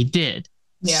clearly did.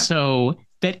 Yeah. So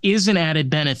that is an added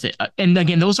benefit. And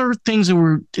again, those are things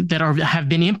that have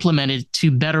been implemented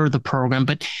to better the program.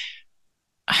 But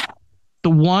the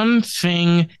one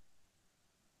thing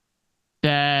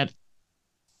that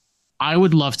I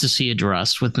would love to see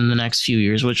addressed within the next few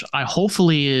years, which I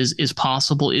hopefully is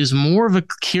possible, is more of a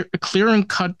clear and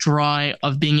cut dry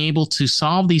of being able to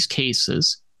solve these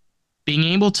cases, being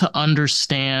able to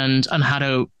understand on how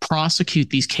to prosecute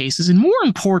these cases, and more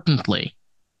importantly,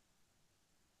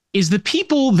 is the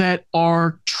people that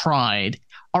are tried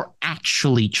are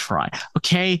actually tried.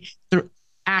 Okay? They're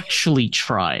actually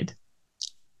tried.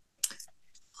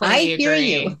 I hear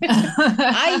you.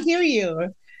 I hear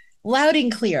you. Loud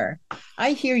and clear.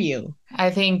 I hear you. I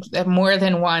think that more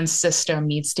than one system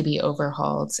needs to be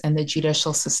overhauled, and the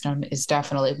judicial system is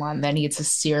definitely one that needs a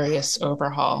serious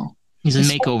overhaul. Needs a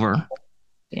makeover.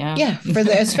 Yeah. Yeah.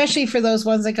 Especially for those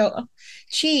ones that go, oh,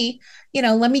 gee,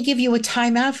 let me give you a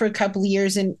timeout for a couple of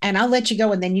years and I'll let you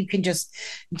go. And then you can just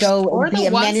go or and be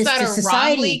a menace to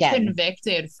society again.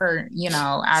 Convicted for,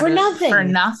 for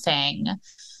nothing,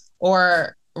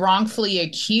 or wrongfully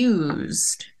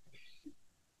accused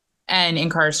and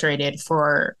incarcerated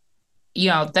for,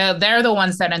 they're the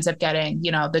ones that ends up getting,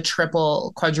 the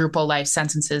triple, quadruple life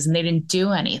sentences, and they didn't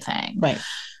do anything. Right.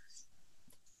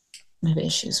 I have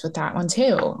issues with that one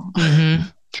too. Mm-hmm.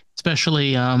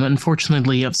 Especially,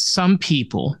 unfortunately, of some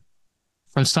people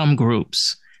from some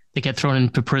groups that get thrown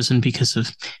into prison because of,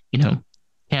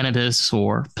 cannabis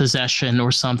or possession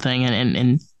or something.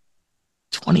 And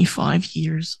 25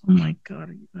 years. Oh my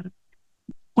God.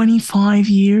 25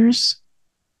 years?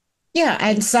 Yeah.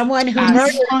 And someone who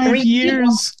murdered 3 years.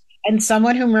 People, and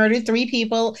someone who murdered 3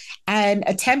 people and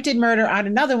attempted murder on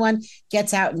another one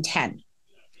gets out in 10.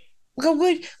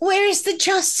 Where is the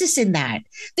justice in that?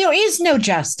 There is no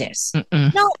justice.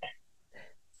 Mm-mm. No,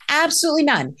 absolutely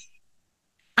none.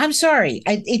 I'm sorry.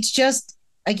 It's just,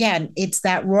 again, it's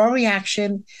that raw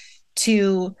reaction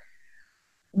to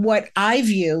what I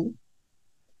view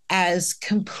as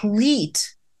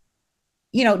complete.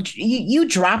 You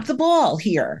drop the ball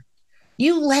here.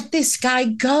 You let this guy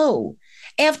go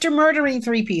after murdering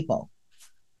 3 people.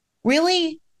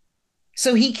 Really?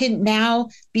 So he can now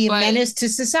be a menace to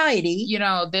society.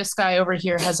 This guy over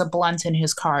here has a blunt in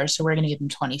his car, so we're going to give him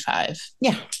 25.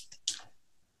 Yeah.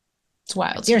 It's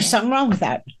wild. There's something wrong with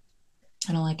that.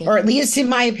 I don't like it. Or at least in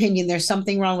my opinion, there's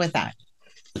something wrong with that.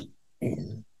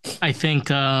 I think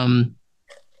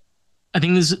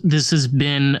this has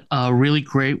been a really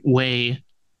great way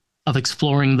of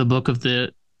exploring the Book of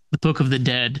the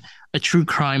Dead, a true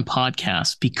crime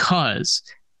podcast, because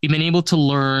we've been able to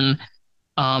learn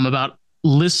about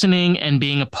listening and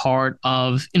being a part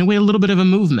of, in a way, a little bit of a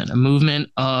movement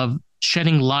of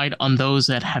shedding light on those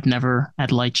that have never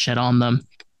had light shed on them,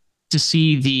 to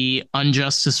see the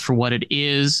injustice for what it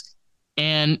is.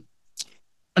 And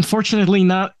unfortunately,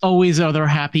 not always are there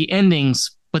happy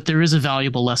endings, but there is a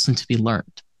valuable lesson to be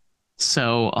learned.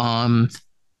 So,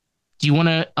 do you want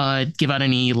to give out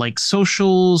any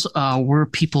socials where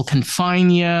people can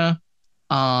find you?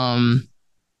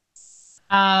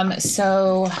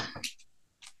 So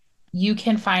you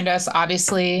can find us,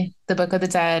 obviously, the Book of the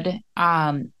Dead,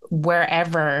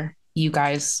 wherever you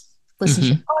guys listen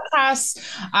to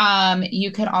podcasts.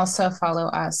 You can also follow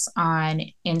us on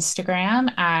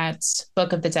Instagram at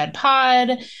Book of the Dead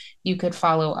Pod. You could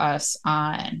follow us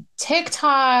on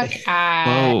TikTok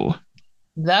at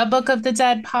The Book of the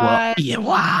Dead Pod. Yeah,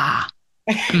 wow.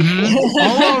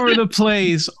 All over the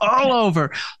place, all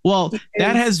over. Well,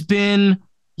 that has been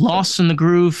Lost in the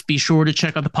Groove. Be sure to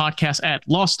check out the podcast at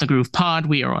Lost in the Groove Pod.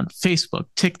 We are on Facebook,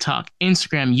 TikTok,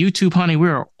 Instagram, YouTube, honey. We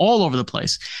are all over the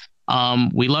place.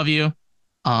 We love you,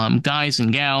 guys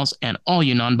and gals, and all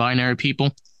you non-binary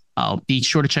people. Be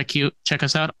sure to check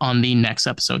us out on the next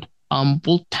episode.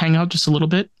 We'll hang out just a little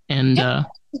bit, and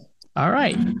all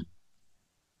right.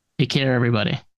 Take care, everybody.